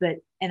news,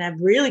 and I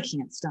really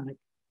can't stomach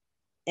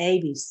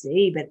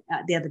ABC. But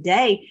the other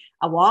day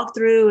I walked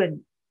through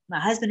and my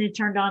husband had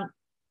turned on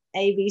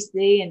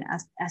ABC, and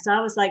so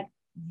I was like,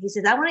 he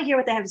said, I want to hear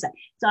what they have to say.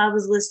 So I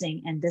was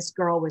listening, and this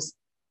girl was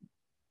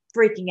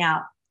freaking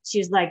out. She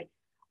was like,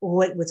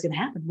 what's going to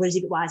happen? Why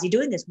is he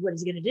doing this? What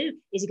is he going to do?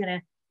 Is he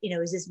going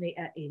to, is this,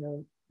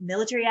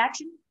 military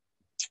action?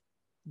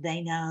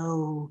 They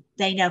know.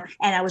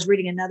 And I was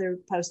reading another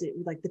post that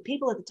like the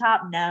people at the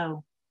top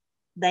know,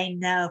 they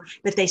know,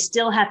 but they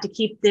still have to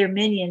keep their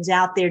minions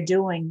out there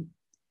doing.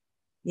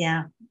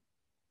 Yeah.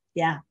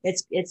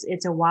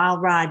 It's a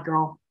wild ride,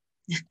 girl.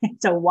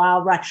 It's a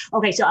wild ride.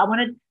 Okay. So I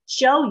want to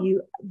show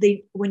you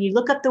when you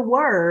look up the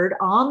word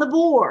on the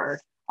board,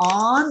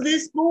 on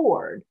this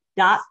board,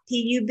 .pub,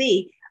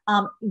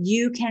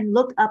 you can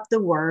look up the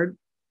word,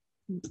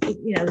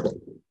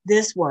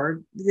 this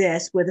word,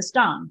 this with a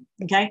stung.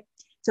 Okay.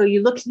 So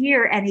you look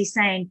here and he's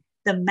saying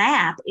the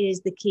map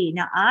is the key.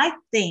 Now, I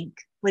think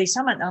what he's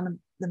talking about on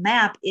the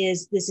map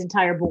is this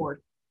entire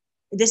board.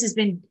 This has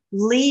been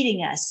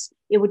leading us.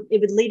 It would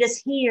lead us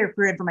here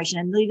for information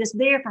and lead us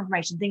there for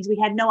information, things we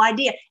had no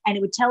idea. And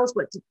it would tell us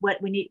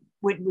what we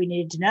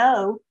needed to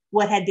know,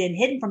 what had been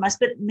hidden from us,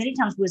 but many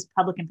times was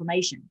public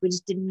information. We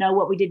just didn't know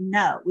what we didn't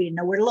know. We didn't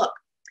know where to look.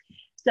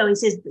 So he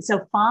says,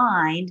 so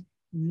find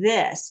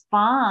this,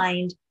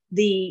 find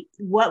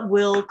what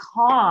will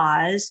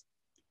cause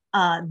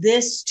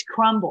this to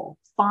crumble,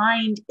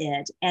 find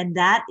it. And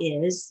that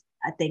is,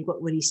 I think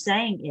what he's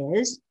saying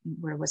is,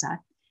 where was I?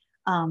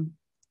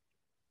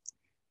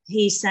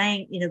 He's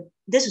saying,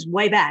 this was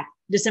way back,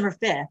 December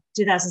 5th,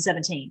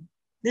 2017.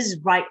 This is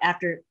right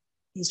after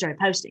he started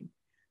posting.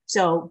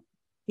 So,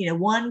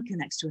 one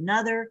connects to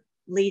another,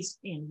 leads,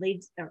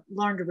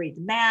 learn to read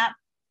the map,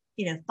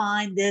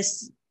 find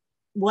this,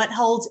 what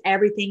holds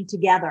everything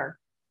together.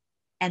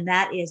 And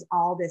that is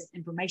all this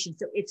information.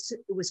 So it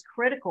was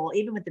critical,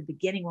 even with the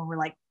beginning when we're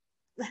like,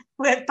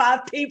 we had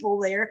 5 people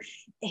there.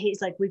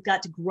 He's like, we've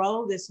got to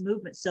grow this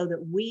movement so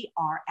that we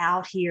are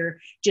out here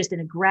just in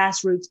a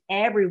grassroots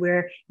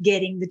everywhere,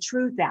 getting the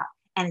truth out.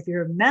 And if you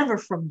remember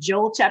from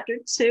Joel chapter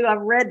 2,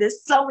 I've read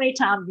this so many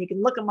times. You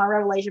can look at my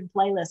Revelation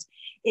playlist.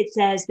 It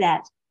says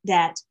that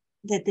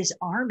this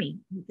army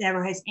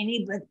never has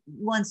anyone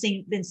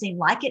been seen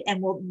like it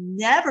and will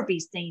never be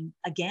seen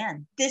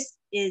again. This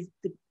is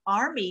the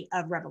army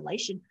of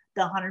Revelation,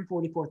 the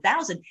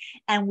 144,000.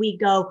 And we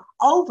go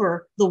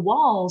over the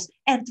walls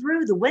and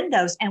through the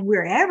windows and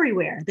we're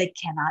everywhere. They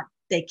cannot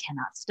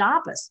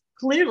stop us.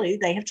 Clearly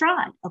they have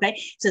tried.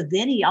 Okay. So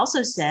then he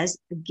also says,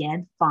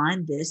 again,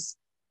 find this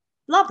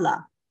blah, blah.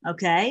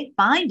 Okay.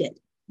 Find it.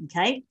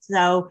 Okay.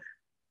 So,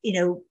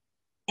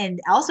 and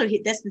also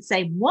that's the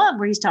same one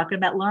where he's talking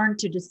about learn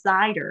to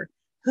decider.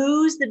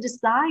 Who's the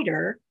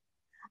decider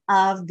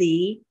of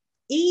the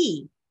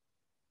E?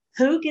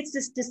 Who gets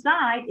to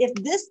decide if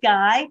this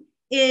guy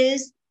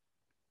is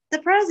the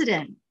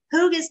president?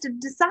 Who gets to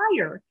decide?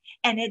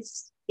 And it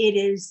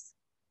is,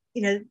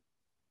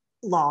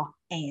 law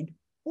and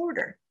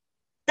order.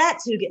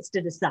 That's who gets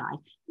to decide,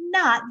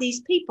 not these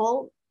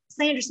people,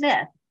 Sandra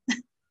Smith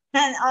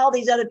and all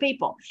these other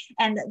people,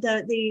 and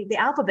the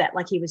alphabet,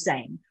 like he was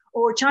saying,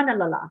 or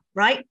Chanalala,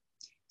 right?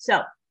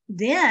 So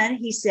then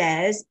he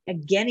says,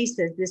 this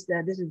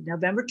is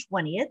November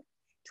 20th,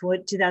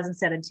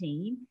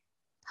 2017.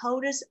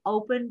 POTUS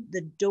opened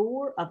the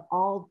door of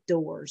all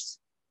doors.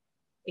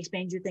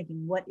 Expand your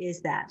thinking. What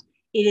is that?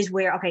 It is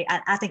where, okay,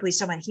 I think we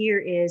talking about here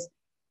is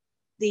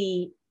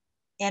the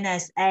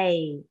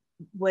NSA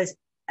was,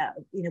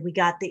 we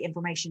got the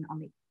information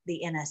on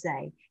the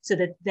NSA so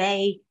that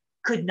they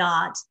could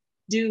not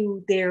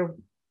do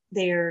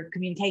their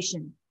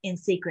communication in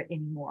secret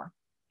anymore.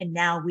 And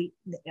now we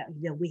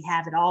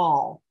have it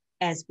all,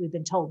 as we've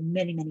been told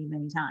many, many,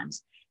 many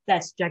times.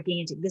 That's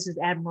gigantic. This is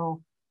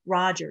Admiral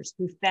Rogers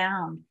who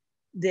found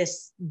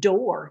this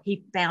door.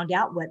 He found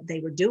out what they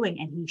were doing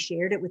and he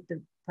shared it with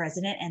the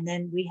president. And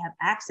then we have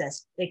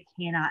access. They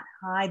cannot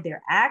hide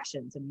their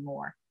actions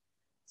anymore.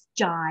 It's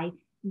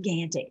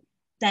gigantic.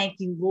 Thank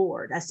you,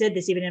 Lord. I said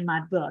this even in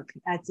my book.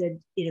 I said,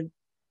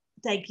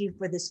 thank you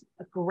for this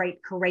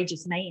great,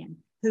 courageous man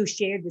who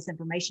shared this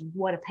information.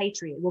 What a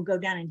patriot. Will go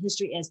down in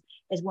history as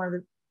one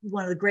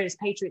of the greatest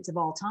patriots of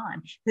all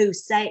time, who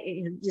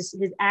say, just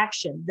his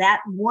action,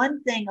 that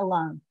one thing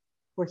alone,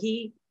 where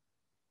he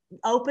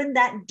opened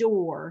that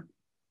door,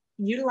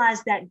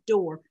 utilized that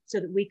door so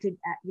that we could,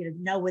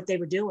 know what they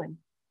were doing.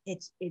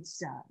 It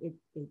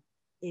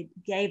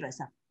gave us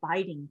a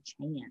fighting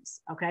chance.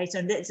 Okay. So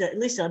it's at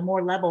least a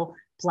more level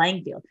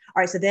playing field.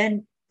 All right. So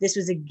then this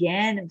was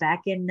again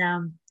back in,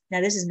 now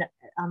this is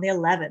on the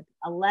 11th,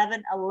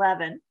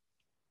 11/11.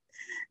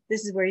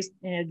 This is where he's,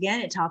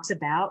 again, it talks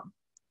about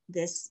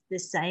this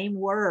same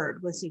word.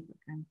 Let's see if we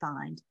can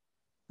find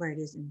where it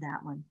is in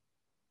that one.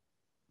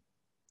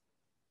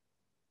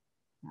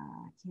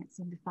 I can't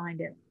seem to find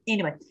it.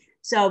 Anyway,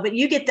 so, but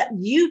you get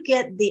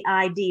the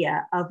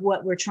idea of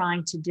what we're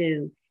trying to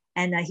do.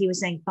 And he was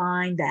saying,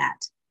 find that.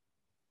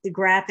 The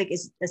graphic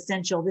is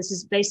essential. This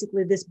is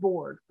basically this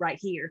board right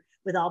here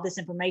with all this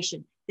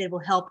information that will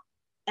help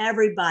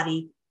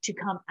everybody to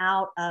come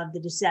out of the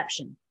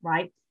deception,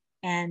 right?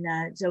 And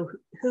so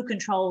who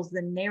controls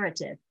the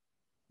narrative?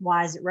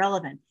 Why is it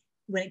relevant?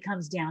 When it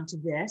comes down to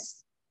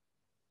this,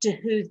 to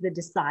who's the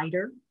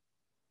decider,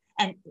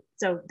 And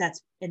so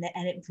that's, and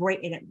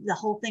the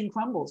whole thing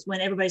crumbles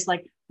when everybody's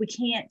like, we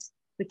can't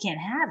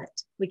have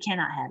it. We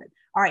cannot have it.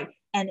 All right.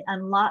 And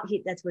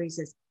that's where he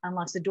says,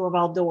 unlocks the door of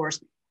all doors.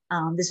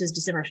 This was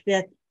December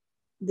 5th,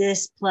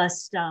 this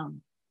plus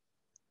stone.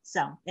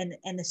 So,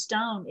 and the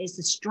stone is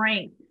the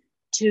strength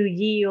to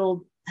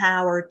yield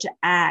power to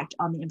act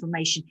on the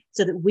information,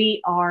 so that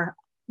we are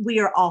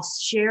all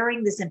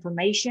sharing this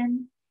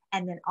information.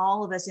 And then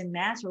all of us in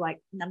mass are like,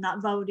 I'm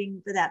not voting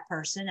for that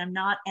person. I'm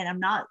not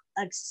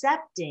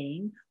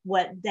accepting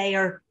what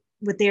they're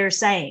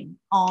saying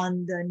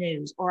on the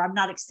news, or I'm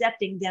not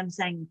accepting them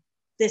saying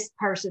this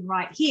person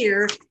right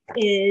here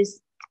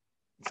is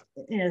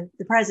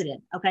the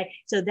president. Okay.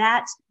 So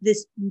that's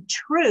this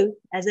truth,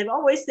 as they've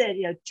always said,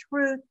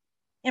 truth,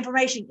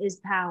 information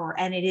is power.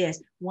 And it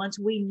is. Once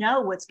we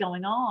know what's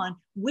going on,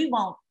 we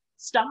won't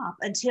stop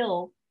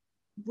until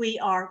we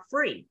are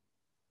free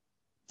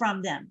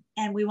from them,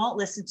 and we won't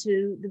listen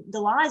to the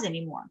lies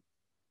anymore.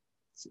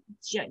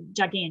 It's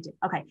gigantic.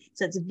 Okay,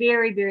 so it's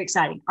very, very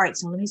exciting. All right,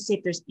 so let me see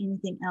if there's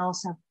anything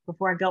else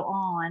before I go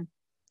on.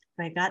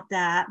 I got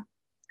that.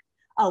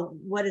 Oh,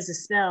 what is a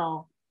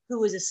spell?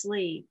 Who is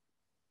asleep?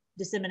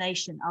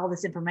 Dissemination, all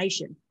this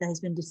information that has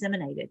been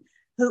disseminated.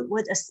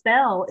 What a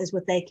spell is,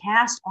 what they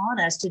cast on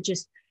us, to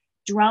just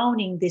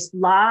droning these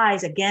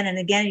lies again and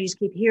again. You just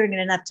keep hearing it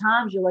enough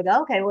times, you're like,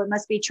 okay, well, it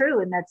must be true,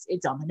 and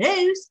it's on the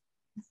news.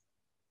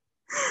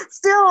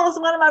 Still,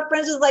 one of my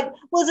friends was like,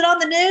 was it on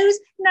the news?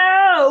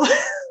 No,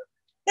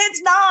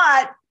 it's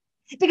not,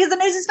 because the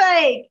news is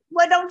fake.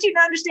 What don't you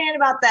understand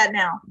about that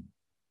now?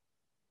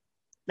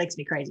 Makes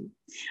me crazy.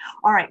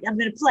 All right, I'm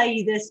going to play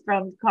you this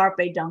from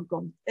Carpe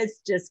Dunkel. It's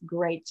just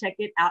great. Check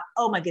it out.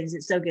 Oh my goodness,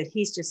 it's so good.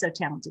 He's just so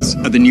talented.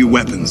 Are the new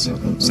weapons.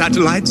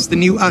 Satellites, the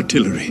new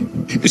artillery.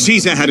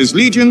 Caesar had his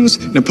legions.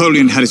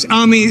 Napoleon had his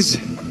armies.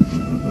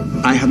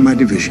 I have my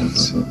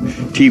divisions.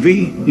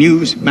 TV,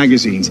 news,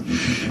 magazines.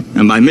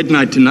 And by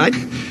midnight tonight,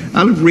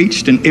 I'll have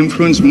reached and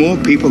influenced more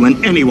people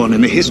than anyone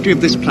in the history of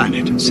this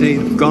planet,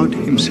 save God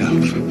himself.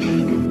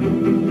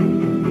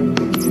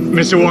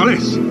 Mr.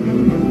 Wallace,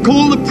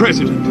 call the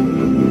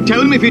president.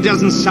 Tell him if he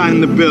doesn't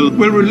sign the bill,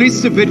 we'll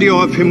release the video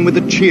of him with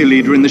a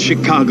cheerleader in the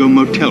Chicago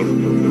motel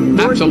room.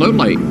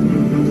 Absolutely.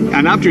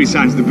 And after he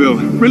signs the bill,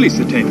 release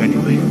the tape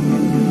anyway.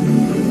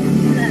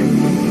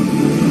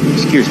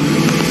 Excuse me.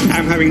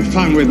 I'm having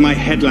fun with my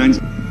headlines.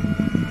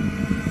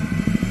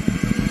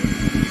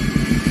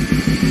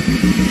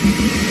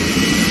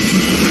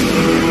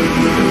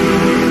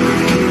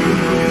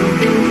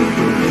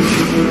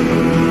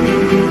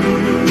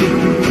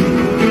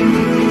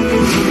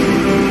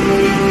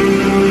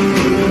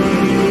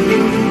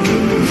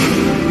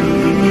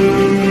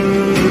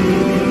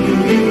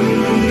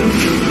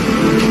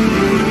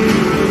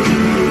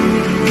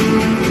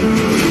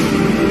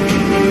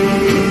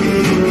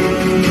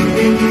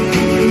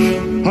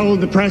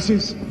 The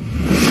presses.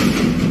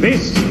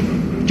 This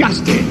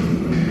just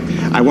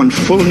in. I want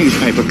full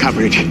newspaper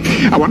coverage.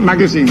 I want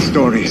magazine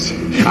stories.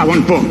 I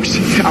want books.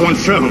 I want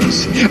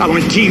films. I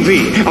want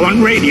TV. I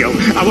want radio.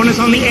 I want us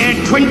on the air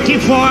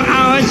 24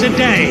 hours a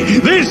day.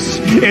 This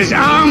is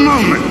our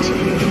moment.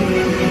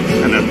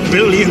 And 1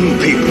 billion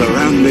people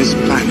around this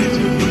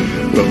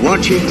planet will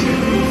watch it,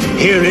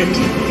 hear it,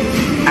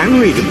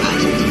 and read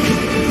about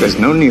it. There's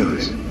no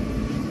news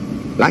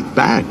like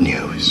bad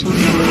news.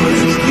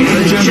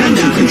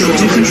 Agenda to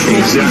control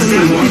exactly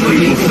what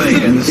people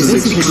think, and this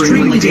is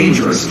extremely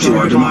dangerous to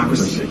our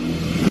democracy.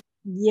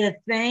 You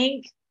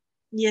think,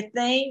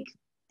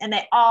 and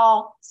they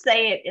all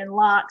say it in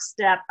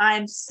lockstep. I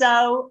am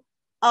so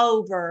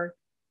over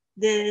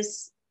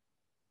this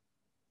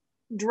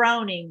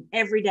droning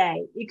every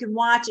day. You can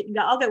watch it and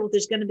go, okay, well,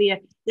 there's going to be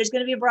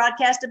a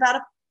broadcast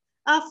about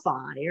a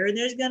fire, and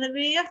there's going to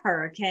be a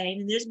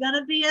hurricane, and there's going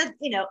to be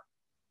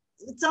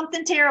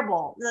something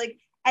terrible.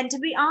 And to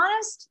be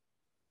honest,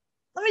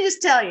 let me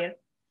just tell you,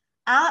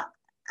 I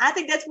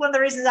think that's one of the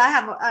reasons I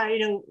have,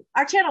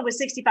 our channel was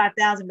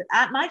 65,000,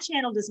 but my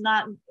channel does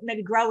not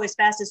maybe grow as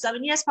fast as some.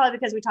 And yes, probably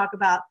because we talk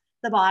about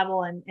the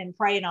Bible and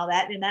pray and all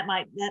that, and that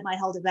might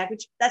hold it back,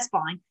 which that's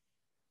fine.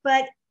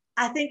 But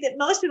I think that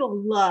most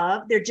people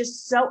they're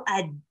just so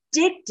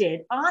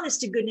addicted, honest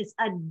to goodness,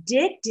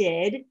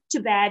 addicted to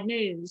bad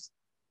news.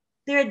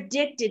 They're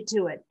addicted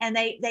to it, and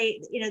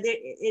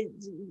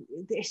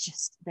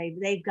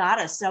they've got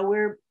us. So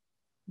we're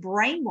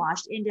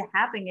brainwashed into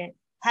having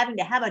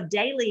to have a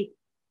daily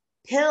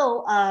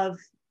pill of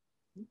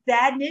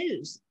bad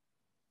news.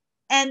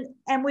 And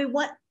we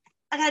want,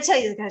 I gotta tell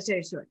you a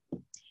story.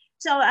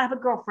 So I have a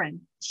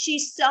girlfriend.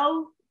 She's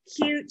so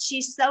cute.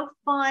 She's so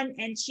fun,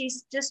 and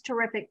she's just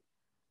terrific.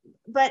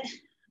 But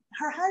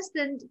her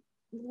husband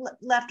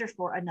left her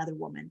for another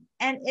woman,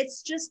 and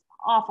it's just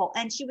awful.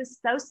 And she was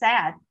so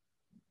sad.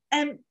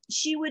 And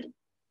she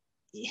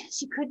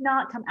could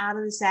not come out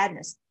of the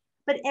sadness,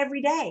 but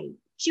every day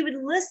she would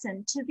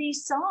listen to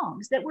these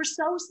songs that were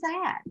so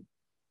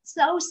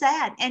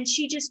sad. And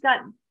she just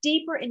got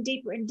deeper and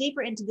deeper and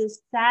deeper into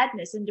this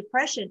sadness and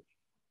depression.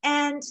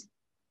 And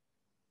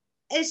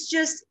it's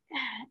just,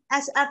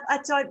 as I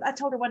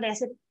told her one day, I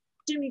said,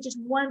 do me just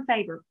one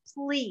favor.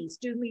 Please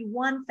do me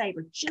one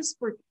favor. Just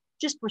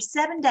for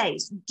 7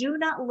 days, do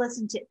not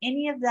listen to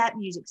any of that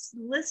music.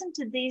 Listen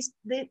to these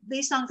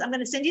songs. I'm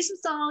going to send you some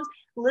songs.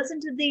 Listen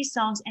to these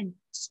songs and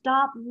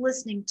stop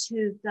listening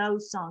to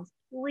those songs,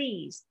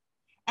 please.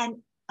 And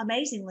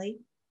amazingly,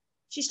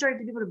 she started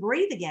to be able to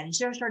breathe again, and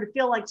she started to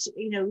feel like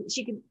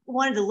she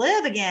wanted to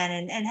live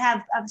again and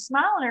have a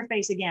smile on her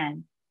face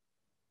again,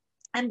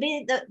 and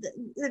be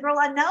the girl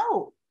I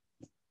know.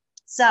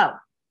 So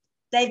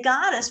they've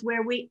got us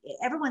where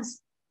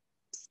everyone's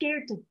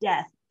scared to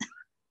death.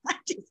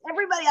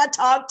 Everybody I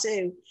talk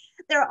to,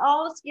 they're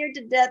all scared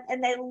to death,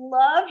 and they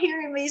love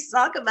hearing me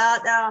talk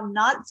about that. I'm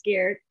not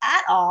scared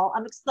at all.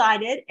 I'm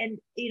excited, and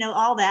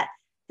all that.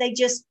 They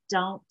just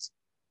don't.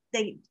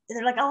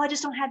 They're like, oh, I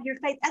just don't have your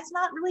faith. That's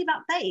not really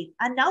about faith.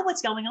 I know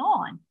what's going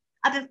on.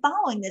 I've been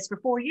following this for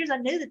 4 years. I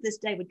knew that this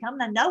day would come,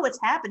 and I know what's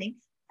happening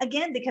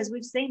again because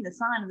we've seen the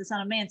sign of the Son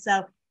of Man.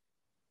 So,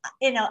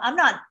 I'm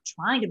not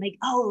trying to make,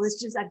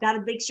 I've got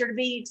to make sure to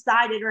be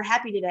excited or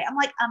happy today. I'm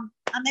like, I'm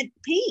at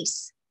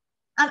peace.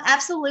 I'm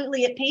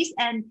absolutely at peace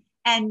and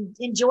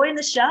enjoying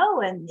the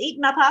show and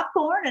eating my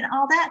popcorn and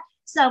all that.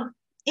 So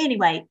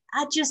anyway,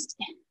 I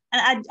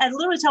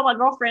literally told my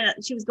girlfriend,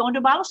 she was going to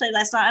a Bible study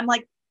last night. I'm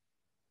like,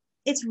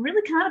 it's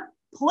really kind of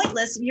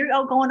pointless. You're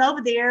going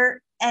over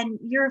there and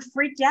you're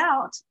freaked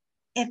out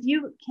if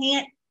you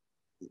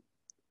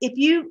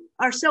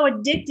are so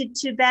addicted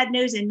to bad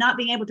news and not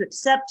being able to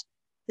accept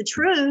the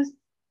truth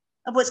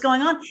of what's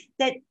going on,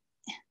 that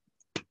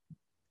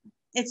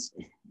it's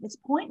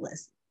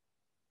pointless.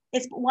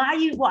 It's why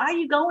are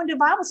you going to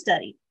Bible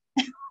study?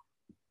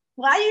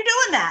 Why are you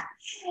doing that?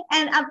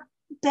 And I've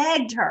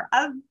begged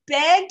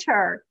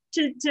her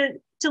to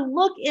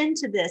look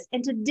into this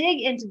and to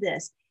dig into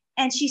this.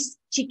 And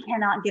she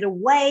cannot get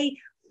away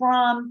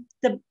from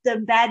the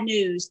bad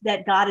news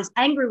that God is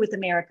angry with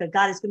America.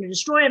 God is going to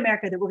destroy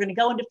America, that we're going to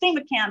go into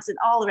FEMA camps and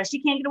all the rest.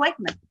 She can't get away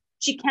from it.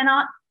 She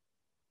cannot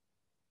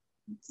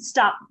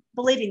stop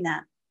believing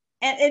that.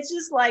 And it's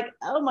just like,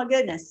 oh my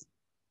goodness.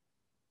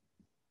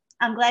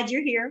 I'm glad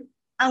you're here.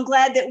 I'm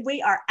glad that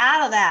we are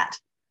out of that.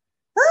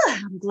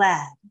 I'm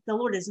glad the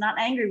Lord is not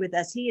angry with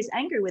us. He is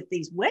angry with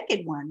these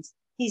wicked ones.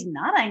 He's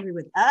not angry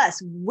with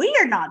us.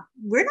 We're not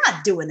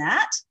doing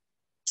that.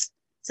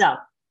 So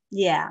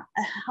yeah,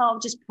 I'll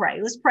just pray.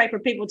 Let's pray for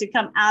people to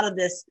come out of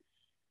this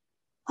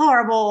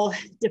horrible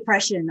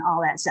depression,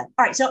 all that stuff.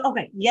 All right. So,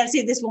 okay. You got to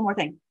see this one more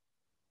thing.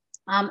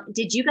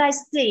 Did you guys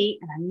see,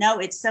 and I know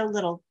it's so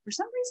little, for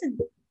some reason,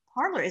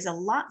 Parler is a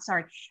lot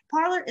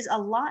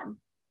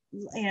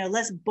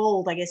less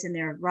bold, I guess, in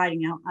their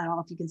writing. I don't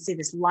know if you can see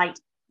this light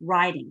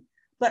writing,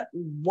 but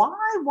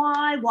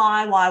why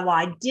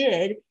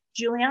did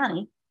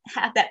Giuliani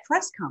have that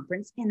press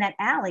conference in that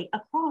alley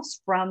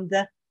across from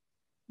the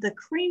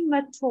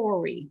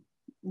crematory?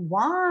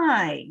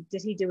 Why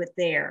did he do it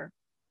there?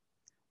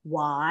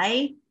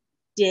 Why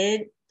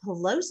did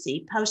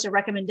Pelosi post a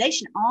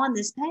recommendation on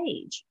this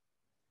page?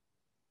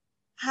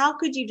 How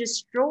could you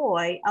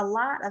destroy a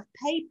lot of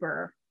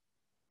paper,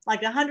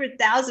 like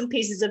 100,000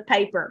 pieces of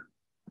paper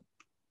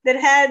that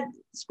had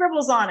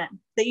scribbles on it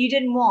that you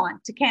didn't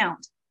want to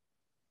count?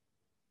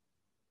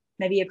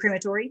 Maybe a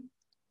crematory.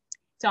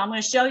 So I'm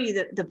going to show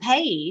you the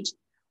page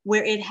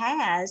where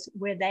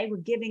they were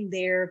giving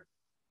their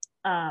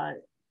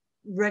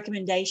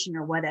recommendation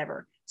or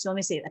whatever. So let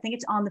me see. I think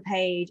it's on the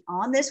page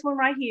on this one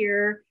right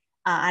here.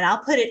 And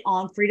I'll put it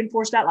on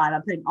freedomforce.live.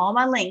 I'm putting all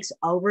my links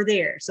over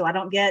there so I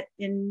don't get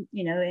into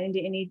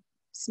any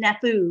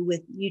snafu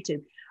with YouTube.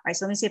 All right,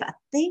 so let me see if I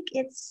think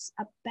it's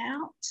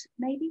about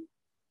maybe.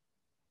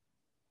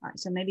 All right,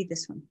 so maybe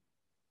this one.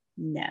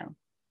 No.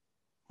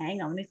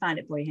 Hang on, let me find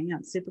it for you. Hang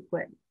on, super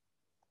quick.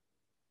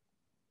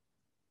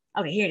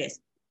 Okay, here it is.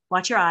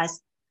 Watch your eyes.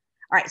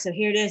 All right, so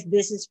here it is.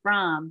 This is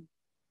from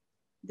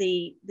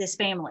this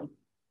family,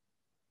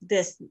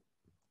 this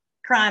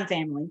crime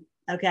family,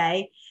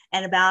 okay?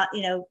 And about,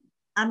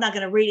 I'm not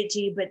going to read it to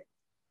you, but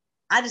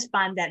I just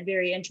find that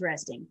very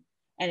interesting.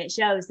 And it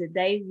shows that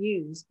they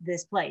used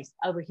this place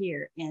over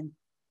here in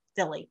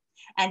Philly.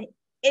 And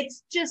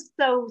it's just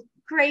so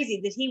crazy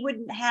that he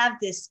wouldn't have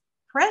this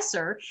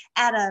presser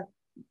at a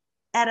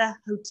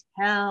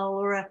hotel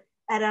or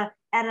a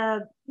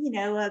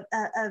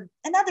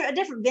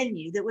different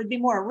venue that would be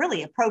more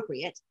really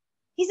appropriate.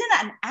 He's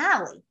in an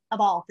alley of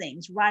all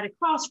things, right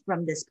across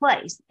from this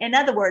place. In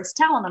other words,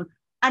 telling them,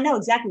 I know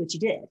exactly what you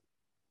did.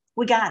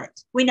 We got it.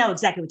 We know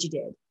exactly what you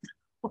did.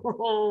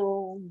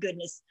 Oh,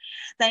 goodness.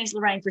 Thanks,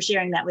 Lorraine, for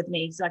sharing that with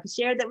me so I can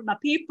share that with my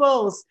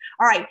peoples.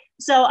 All right.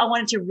 So I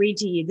wanted to read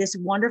to you this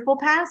wonderful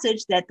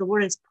passage that the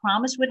Lord has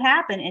promised would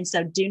happen. And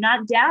so do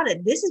not doubt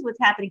it. This is what's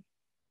happening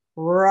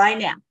right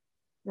now.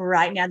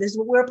 Right now. This is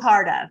what we're a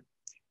part of.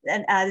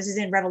 And this is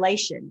in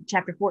Revelation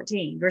chapter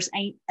 14, verse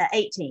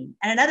 18.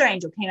 And another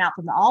angel came out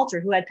from the altar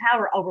who had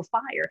power over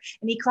fire.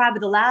 And he cried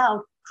with a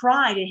loud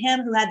cry to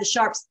him who had the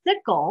sharp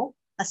sickle.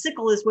 A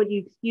sickle is what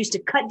you used to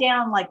cut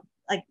down like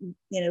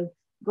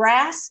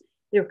grass.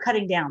 They were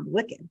cutting down the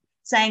wicked.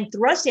 saying,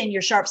 thrust in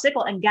your sharp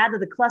sickle and gather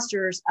the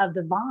clusters of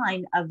the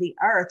vine of the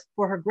earth,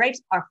 for her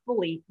grapes are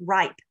fully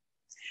ripe.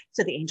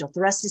 So the angel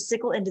thrust his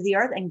sickle into the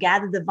earth and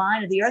gathered the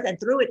vine of the earth and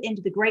threw it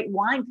into the great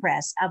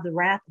winepress of the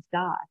wrath of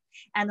God.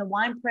 And the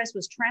winepress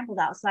was trampled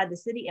outside the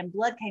city, and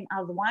blood came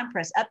out of the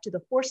winepress up to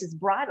the horses'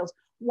 bridles,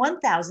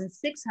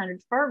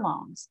 1,600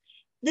 furlongs.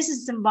 This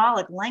is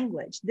symbolic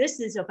language. This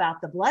is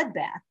about the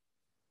bloodbath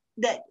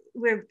that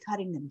we're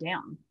cutting them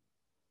down.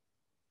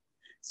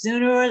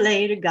 Sooner or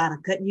later, God will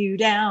cut you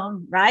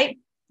down, right?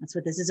 That's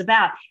what this is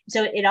about.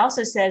 So it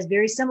also says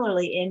very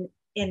similarly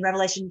in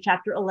Revelation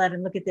chapter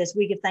 11, look at this.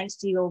 We give thanks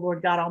to you, O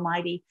Lord God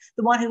Almighty,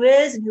 the one who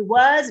is and who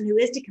was and who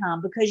is to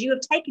come, because you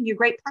have taken your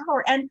great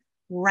power and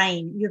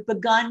reign. You've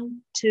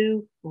begun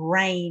to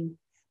reign.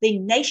 The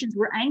nations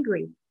were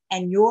angry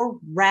and your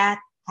wrath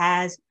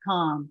has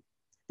come.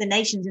 The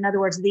nations, in other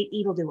words, the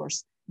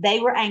evildoers,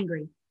 they were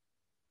angry,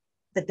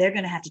 but they're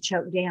going to have to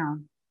choke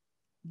down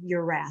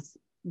your wrath,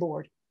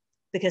 Lord,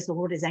 because the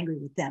Lord is angry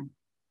with them,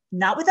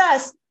 not with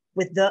us,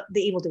 with the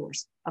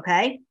evildoers.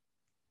 Okay.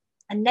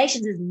 And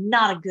nations is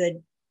not a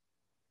good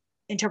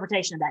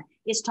interpretation of that.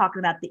 It's talking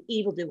about the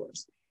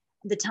evildoers,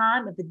 the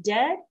time of the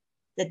dead,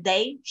 that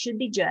they should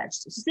be judged.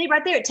 So see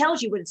right there, it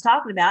tells you what it's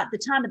talking about. The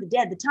time of the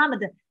dead, the time of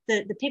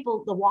the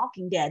people, the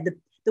walking dead,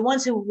 the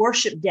ones who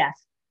worship death,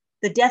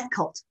 the death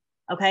cult.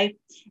 Okay.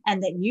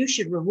 And that you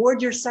should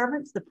reward your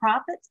servants, the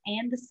prophets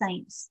and the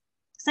saints.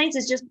 Saints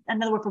is just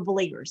another word for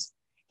believers.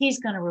 He's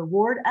going to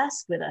reward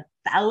us with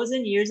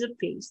 1,000 years of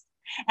peace.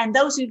 And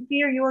those who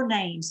fear your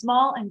name,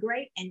 small and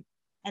great, and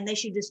they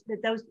should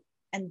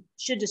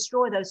should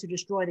destroy those who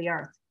destroy the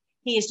earth.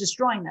 He is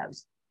destroying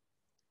those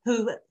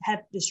who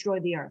have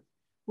destroyed the earth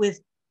with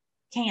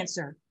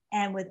cancer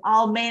and with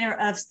all manner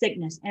of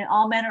sickness and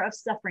all manner of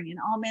suffering and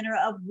all manner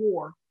of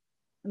war.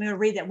 I'm going to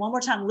read that one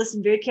more time.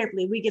 Listen very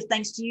carefully. We give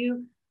thanks to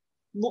you,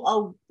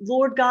 O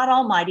Lord God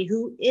Almighty,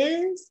 who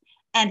is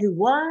and who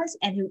was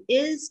and who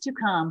is to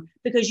come,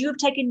 because you have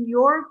taken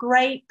your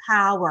great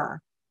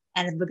power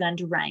and have begun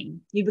to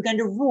reign. You've begun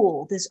to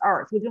rule this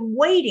earth. We've been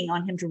waiting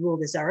on him to rule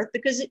this earth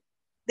because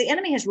the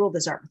enemy has ruled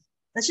this earth.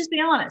 Let's just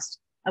be honest,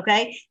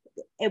 okay?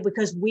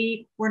 Because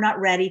we were not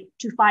ready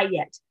to fight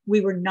yet. We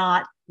were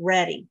not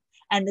ready.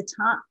 And the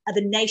time of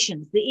the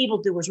nations, the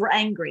evildoers were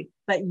angry,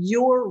 but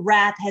your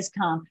wrath has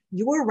come.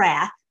 Your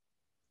wrath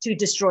to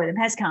destroy them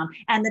has come.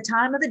 And the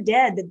time of the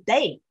dead, that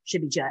they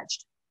should be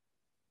judged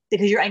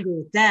because you're angry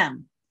with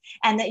them.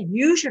 And that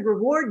you should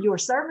reward your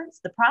servants,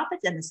 the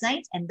prophets and the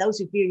saints, and those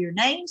who fear your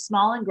name,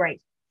 small and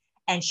great,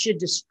 and should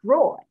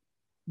destroy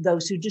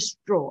those who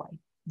destroy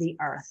the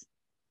earth.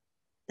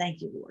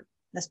 Thank you, Lord.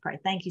 Let's pray.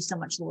 Thank you so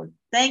much, Lord.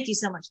 Thank you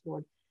so much,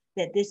 Lord,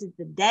 that this is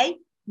the day.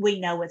 We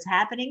know what's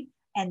happening,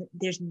 and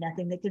there's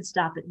nothing that can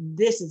stop it.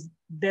 This is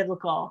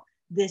biblical.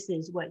 This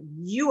is what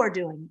you are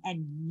doing,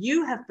 and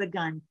you have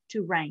begun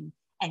to reign,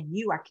 and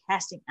you are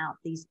casting out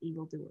these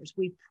evildoers.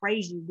 We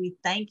praise you. We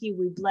thank you.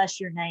 We bless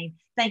your name.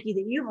 Thank you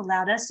that you've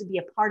allowed us to be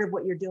a part of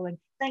what you're doing.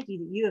 Thank you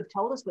that you have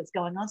told us what's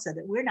going on so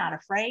that we're not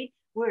afraid.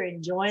 We're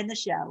enjoying the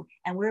show,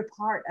 and we're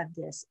part of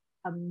this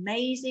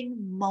amazing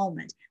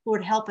moment.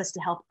 Lord, help us to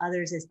help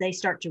others as they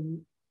start to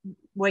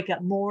wake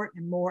up more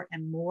and more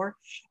and more,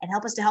 and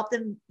help us to help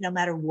them no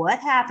matter what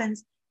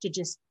happens, to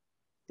just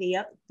be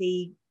at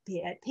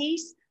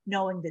peace,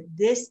 knowing that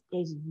this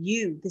is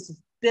you. This is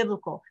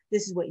biblical.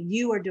 This is what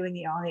you are doing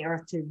on the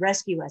earth to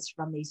rescue us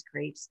from these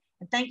creeps.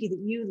 And thank you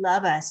that you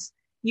love us.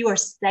 You are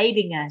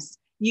saving us.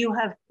 You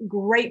have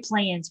great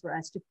plans for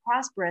us to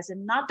prosper us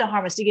and not to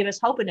harm us, to give us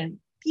hope and a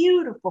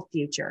beautiful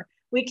future.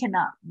 We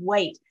cannot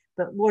wait.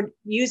 But Lord,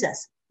 use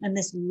us in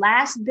this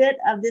last bit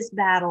of this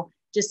battle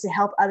just to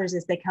help others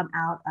as they come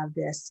out of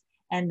this,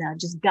 and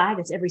just guide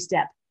us every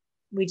step.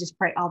 We just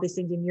pray all these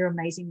things in your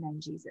amazing name,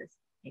 Jesus.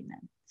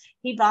 Amen.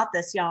 He bought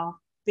this, y'all,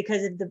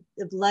 because of the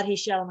blood he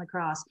shed on the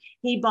cross.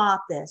 He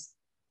bought this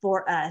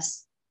for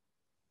us.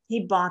 He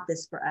bought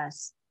this for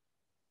us.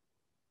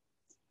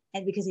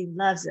 And because he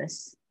loves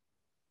us.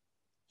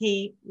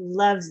 He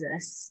loves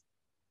us.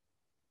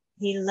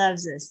 He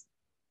loves us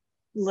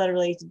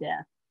literally to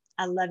death.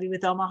 I love you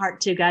with all my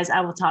heart too, guys. I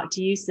will talk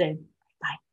to you soon.